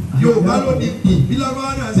Yorùbá ló ní pì bí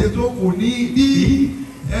lárúbá náà ṣe tó kò ní bí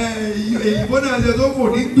èyìnbó náà ṣe tó kò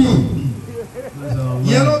ní pì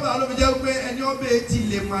yẹn ló bá lóbi jẹ́ pé ẹni ọbẹ̀ ti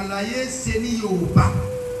lè mọ àlàyé ṣe ní Yorùbá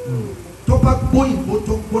tó bá gbóyìnbó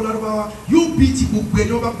tó gbọ́ lárúbáwá yóò bí ti gbogbo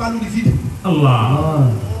ẹni ọba bá lórí fídíò.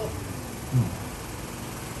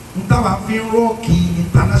 n táwa fi ń rọ́ọ̀kì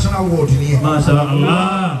international world ni ẹ. Masha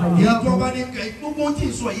Allah. ìjọba ní gbogbo tí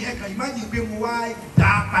ì sọ yìí ẹ kàn ìmájì pé mo wá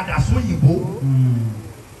dá padà sóyìnbó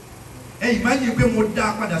ẹ ìmájì pé mo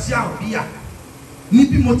dá padà sí àròbíyà ní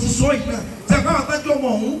bí mo ti sọ yìí náà sẹ́kọ̀ àwọn àtàjọ́ ọmọ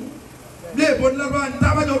ọ̀hún lè bọ́ ní lárúbáwá ní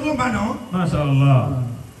tábàjọ́ tó ń bá náà. Masha Allah.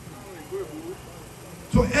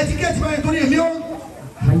 So etiquette báyìí torí èmi ó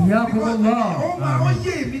Hayyakumullah. ó máa ó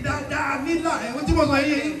yé mi dáadáa nílà ẹ̀wọ̀n tí mo sọ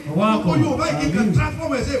yé gbogbo Yorùbá yìí kan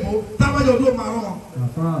transform ẹ̀sẹ̀ ìbò tábàjọ́ ló máa rán wọn.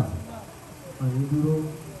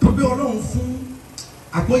 tó bí Ọlọ́run fún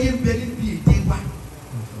àgbọ́yé ń bẹ níbi èdè wa.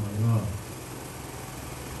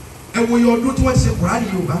 ẹ wo iye ọdún tí wọ́n ti ṣe Kùránì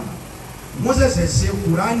Yorùbá wọ́n ṣẹ̀ṣẹ̀ ṣe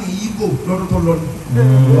Kùránì Ìgbò lọ́dún tó lọ́nu.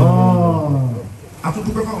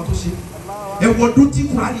 àtúntúpẹ́ fáwọn tó ṣe ẹ wo ọdún tí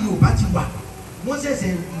Kùránì Yorùbá ti wà wọ́n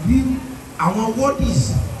ṣẹ̀ṣẹ̀ rí àwọn wọ́dìs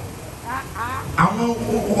àwọn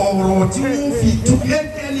ọ̀rọ̀ tí wọ́n fi tú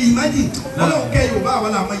ẹ̀ẹ́dẹ́lì ìmájì Ọlọ́run kẹ́ Yorùbá àwọn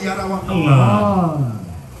làwọn yàrá wa.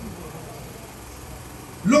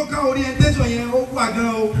 Local orientation yẹn ó wà gan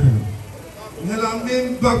o ìyẹn la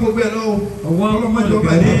ń bá gbogbo ẹ lọ o ọlọmọdé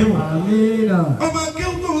ọba yẹn ọmọ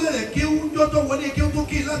akéwù tó wọlé kéwù jọjọ wọlé kéwù tó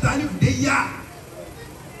kéwù látàrí fìdé yá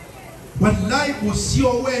wàláì kò sí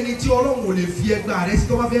ọwọ́ ẹni tí Ọlọ́run ò lè fi ẹgbàá rẹ sí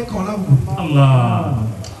tó bá fẹ́ kàn láwùjọ.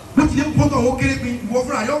 bó tilẹ̀ ń pọ́tọ̀ owó kéré pin ìwọ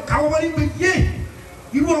fúnra yọ káwọ́ wọlé pé yé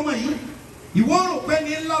irú ọmọ yìí ìwọ rò pé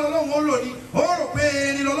ní ńlá lọ́lọ́run ó lò ní ó rò pé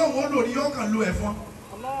erin lọ́lọ́run ó lò ní yọ kàn lo ẹ̀fọn.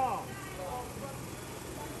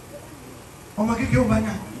 ọmọ kékeré bá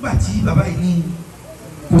yà nígbà tí bàbá yìí ní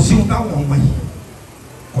kò sí ohun táwọn ọmọ yìí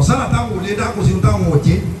kò sára táwọn ò lè dá kò sí ohun táwọn ò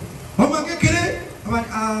jẹ ọmọ kékeré bàbá ní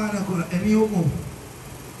ààrẹ ẹ̀mí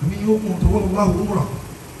yóò mú tó wọ́n wá òun rọ̀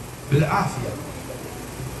bẹ̀rẹ̀ àfíà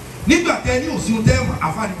nígbà tẹ ní òsì ohun tẹ́ẹ̀mù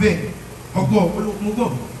àfáàní bẹ́ẹ̀ ọgbọ́ olóògbọ́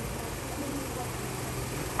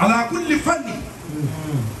ala kulli fanni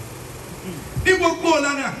ní gbogbo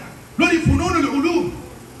ọ̀lànà lórí fununul ulum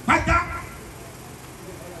pátá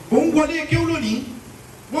òun wọlé kéwú lónìí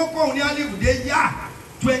wọ́n kọ́ òun ní alébùdé yá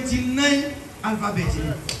 29 alphabet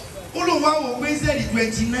olùwà wò pé sẹ́ẹ̀lì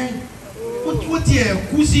 29 ó tiẹ̀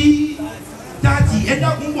kú sí 30 ẹ̀dá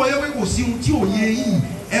kún bọ̀ yẹ pé kò sí ohun tí ò yẹ yìí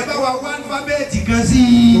ẹ bá wa wá alphabet kan sí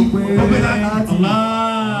ọgbẹ́ láti.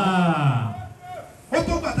 ó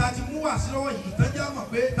tó gbàtà ti mú wá sí lọ́wọ́ yìí ìtọ́jà mọ̀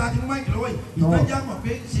pé tá a ti mú máìkì lọ́wọ́ yìí ìtọ́jà mọ̀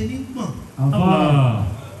pé ṣe ní gbọ̀n.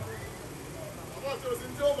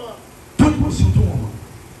 tó ní kò sí ohun tó wọ̀ mọ́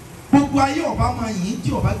gbogbo ayé ọba máa yìn tí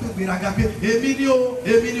ọba gbégbé raga pé èmi ni o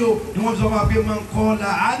ni wọ́n sọ wá pé máa ń kọ́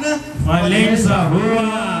la àná. falẹ̀ sàrúwà.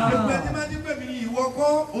 ẹgbẹ́ tí máa ń dípẹ́ mi ìwọ kọ́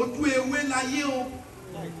ojú ewé láyé o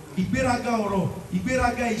ìgbéraga ọ̀rọ̀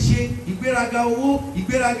ìgbéraga ìṣe ìgbéraga owó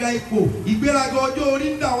ìgbéraga ipò ìgbéraga ọjọ́ orí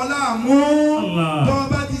ń dà wọ́n láàmú tó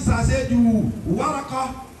bá ti ṣàṣejù wárakọ́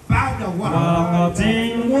báàgà wárakọ́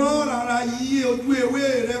wọ́n rárá yí ojú ewé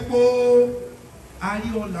rẹ po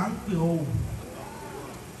aríọ̀lá ń pè ọ́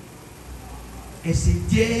ẹsẹ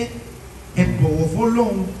jẹ́ ẹ bọ̀wọ̀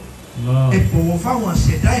fọ́lọ́run ẹ bọ̀wọ̀ fáwọn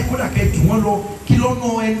ṣẹ̀dá ẹ kódà kẹ́ jù wọ́n lọ kí lọ́nà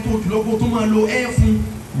ẹni tó jùlọ kó tó máa lo ẹ fún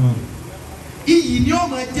iyì ni ó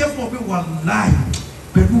máa jẹ́ fún ọ pé wàláì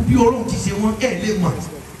pẹ̀lú bí Ọlọ́run ti ṣe wọ́n ẹ lè mọ̀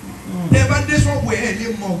tẹ́ bá dé ṣọ́ọ̀bù ẹ lè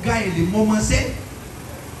mọ̀ ọ̀gá ẹ lè mọ̀ ọmọ ṣẹ́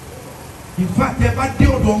ìfà tẹ́ bá dé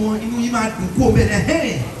ọ̀dọ̀ wọn inú yìí máa dùn kó bẹ̀rẹ̀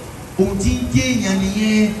ẹ̀ ohun tí ń jẹ́ èèyàn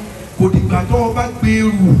nìyẹn kò dìgbà tó o bá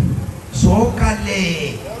gbèrú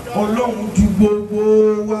sọ̀kalẹ̀ Ọlọ́run ju gbogbo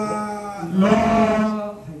wa lọ.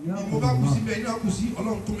 Ìmọ̀ bá kù sí bẹ́ẹ̀ iná kù sí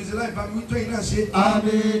Ọlọ́run tó mẹsẹ̀ láì bá mi tó iná ṣe.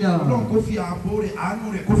 Àmín. Ọlọ́run kò fi ààbò rẹ̀ àánú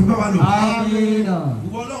rẹ̀ kó fi bá wa lò. Àmín.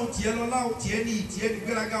 Ìwọ Ọlọ́run tiẹ̀ lọ́lá o tiẹ̀ ní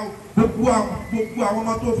gbéraga o. Gbogbo àwọn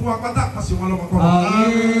ọmọ tó fún wa pátá má ṣe wọn lọ́mọ kọ́.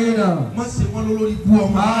 Àmín. Má ṣe wọn lórí bú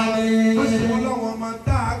ọmọ. Àmín. Má ṣe wọn lọ́wọ́ ọmọ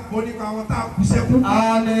tá a gbọ́ nípa àwọn tá a kù sẹ́kù.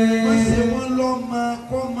 Àmín. Má ṣe wọn lọ́mọ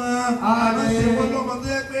kọ́ ma. Àmín. Má ṣe wọn lọ́mọ tó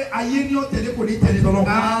yẹ pé ayé ni ó tẹ̀lé kò ní tẹ̀lé tọ́lọ́.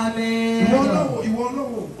 Àmín. Ìwọ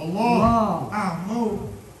Ọlọ́run Allah àmọ́ o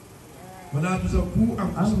wọ́n á tún sọ kú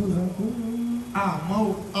àmọ́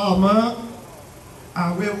o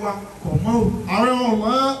àwẹ̀ wa kọ̀ mọ́ o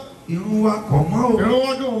irun wa kọ̀ mọ́ o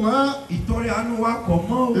ìtọrẹ àánú wa kọ̀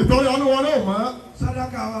mọ́ o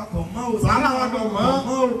sàdákà wa kọ̀ mọ́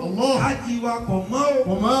o hajj wa kọ̀ mọ́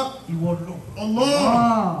o ìwọ Ọlọ́run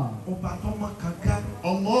ọba tó mọ kankan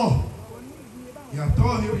yàtọ̀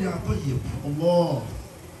yàtọ̀ yẹ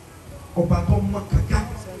ọba tó mọ kankan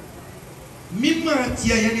mímọ̀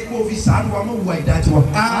tiẹ̀ yẹn ni kò fi sàánù wa mọ̀ wà ìdájí wa.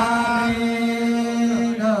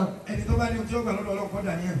 ẹni tó bá ní ojú ọgbà lọ́dọ̀ Ọlọ́run kọ́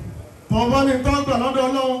dàníyàn. bàbá ní tó ń gbà lọ́dọ̀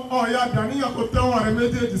Ọlọ́run ọ̀ya dàníyàn kò tẹ́wọ̀n rẹ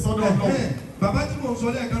méjèèjì sọ́dọ̀ Ọlọ́run. bàbá tí mo sọ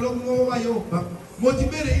lẹ́ẹ̀kan ló mú owó wáyé o mo ti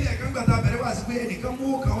béèrè ilé ẹ̀kan gbàtà bẹ̀rẹ̀ wá sí pé ẹnìkan mú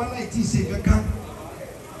kàn wá láì tí ì ṣe kankan.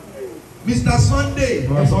 Mr. Sunday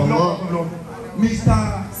Mr.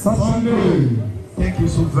 Sunday thank you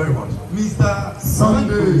so very much Mr.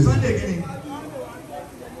 Sunday kìíní.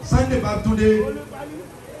 Sunday Babatunde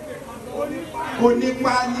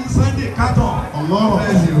onípaálí Sunday Carton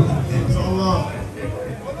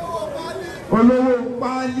olówó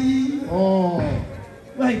paálí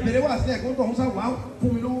wá ìbẹ̀rẹ̀ wá sílẹ̀ kó tó ń sá wàá fún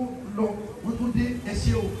mi lówó lọ wọ́n tún dé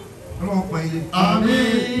ẹṣẹ́ o ọlọ́wọ́ pa ilé.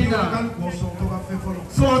 Àmín. kálukú sọ tó bá fẹ́ fọlọ́.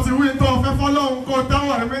 Sọ ti wí tó fẹ́ fọlọ́run kó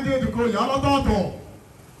dáwọ́ rẹ méjèèjì kó yà lọ́tọ̀ọ̀tọ̀.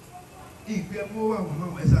 ìgbẹ́ mú wà wọ́n náà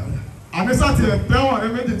ẹ̀sà rẹ̀. Àbí sátì ẹ̀ dáwọ́ rẹ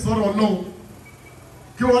méjèèjì sọ̀rọ̀ Ọlọ́run.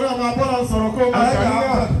 Kí wọ́n náà máa bọ́lá sọ̀rọ̀ kó máa alága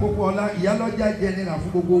dàníyàn. àwọn gbogbo ọ̀la ìyálọ́jà jẹ nínú fún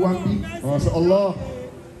gbogbo wa bí. Allah.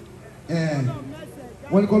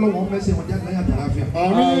 wọ́n ní kọ́ lọ́wọ́ fẹsẹ̀ wọn jáde láyà tàlàfíà.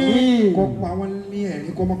 Àmín. kọ́ pa wọn ní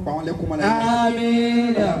ẹ̀rín kọ́ mọ́ pa wọn lẹ́kùn mọ́lẹ́.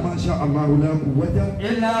 Àmín. Masha Allah la quwwata.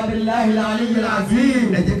 Illa billahi al-aliyyil azim.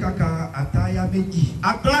 ẹ jẹ́ ká ka àtàyà méjì.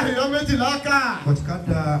 Àtàhìyàn méjìlá kà. ọtí ká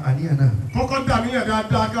da àníyàn náà. Kọ́kọ́ dàníyàn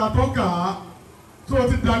dáadáa ká tó kà á. Tó o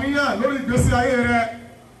ti dàníyàn lórí ìgbésí ayé rẹ.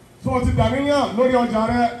 Tó o ti dàníyàn lórí ọjà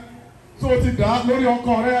rẹ. Tó o ti dà lórí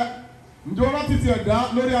ọkọ rẹ. Ǹjẹ́ o láti tiẹ̀ dá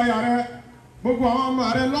lórí aya rẹ? Gbogbo àwọn ọmọ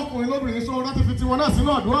rẹ lọ́kùnrin lóbìnrin sọ láti fi tiwọn náà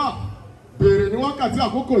sínú àdúrà. Béèrè ní wákàtí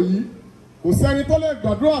àkókò yìí. Kò sẹ́ni tó lè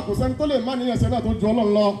gbàdúrà, kò sẹ́ni tó lè má ní ẹsẹ̀ náà tó ju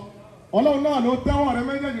Ọlọ́run lọ. Ọlọ́run náà ló tẹ́wọ́ rẹ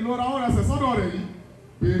méjèèjì ló ra ọ̀rẹ́ ẹsẹ̀ sọ́dọ̀ rẹ̀ yìí.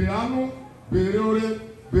 Béèrè àánú, béèrè oore,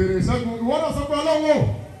 béèrè ìṣẹ́gun. Ìwọ náà sọ pé Ọlọ́run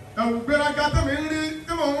ẹ̀wù gbéraga tẹ̀mí ń rí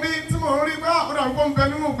tí mò ń rí pé àkúrà ń kó ń bẹ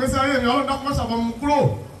nínú ìgbésí ayé mi Ọlọ́run dákú mọ́ṣàbọ̀ mu kúrò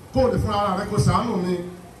kó o lè fún ara rẹ kó ṣàánú mi.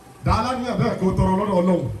 Dàálá ní ẹ̀bẹ́ kó tọrọ lọ́dọ̀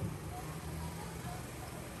Ọlọ́run.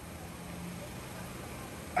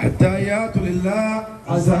 التحيات لله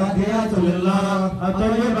الزاكيات لله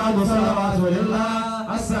الطيبات صلوات لله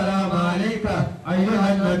السلام عليك أيها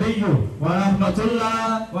النبي ورحمة الله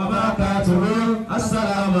وبركاته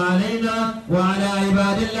السلام علينا وعلى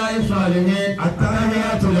عباد الله الصالحين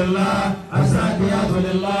التحيات لله الزاكيات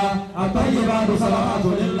لله الطيبات صلوات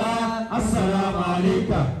لله السلام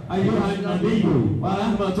عليك أيها النبي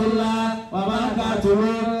ورحمة الله وبركاته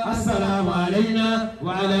السلام علينا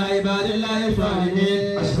وعلى عباد الله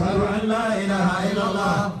الصالحين أشهد أن لا إله إلا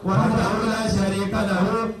الله وحده لا شريك له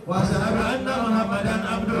وأشهد أن محمدا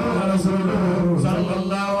عبده ورسوله صلى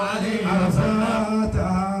الله عليه وسلم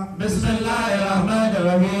بسم الله الرحمن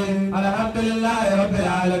الرحيم الحمد لله رب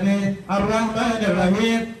العالمين الرحمن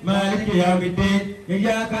الرحيم مالك يوم الدين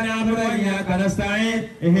إياك نعبد وإياك نستعين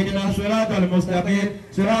اهدنا الصراط المستقيم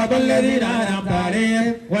صراط الذين أنعمت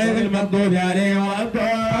عليهم غير المغضوب عليهم ولا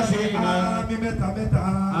الضالين آمين.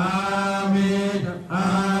 آمين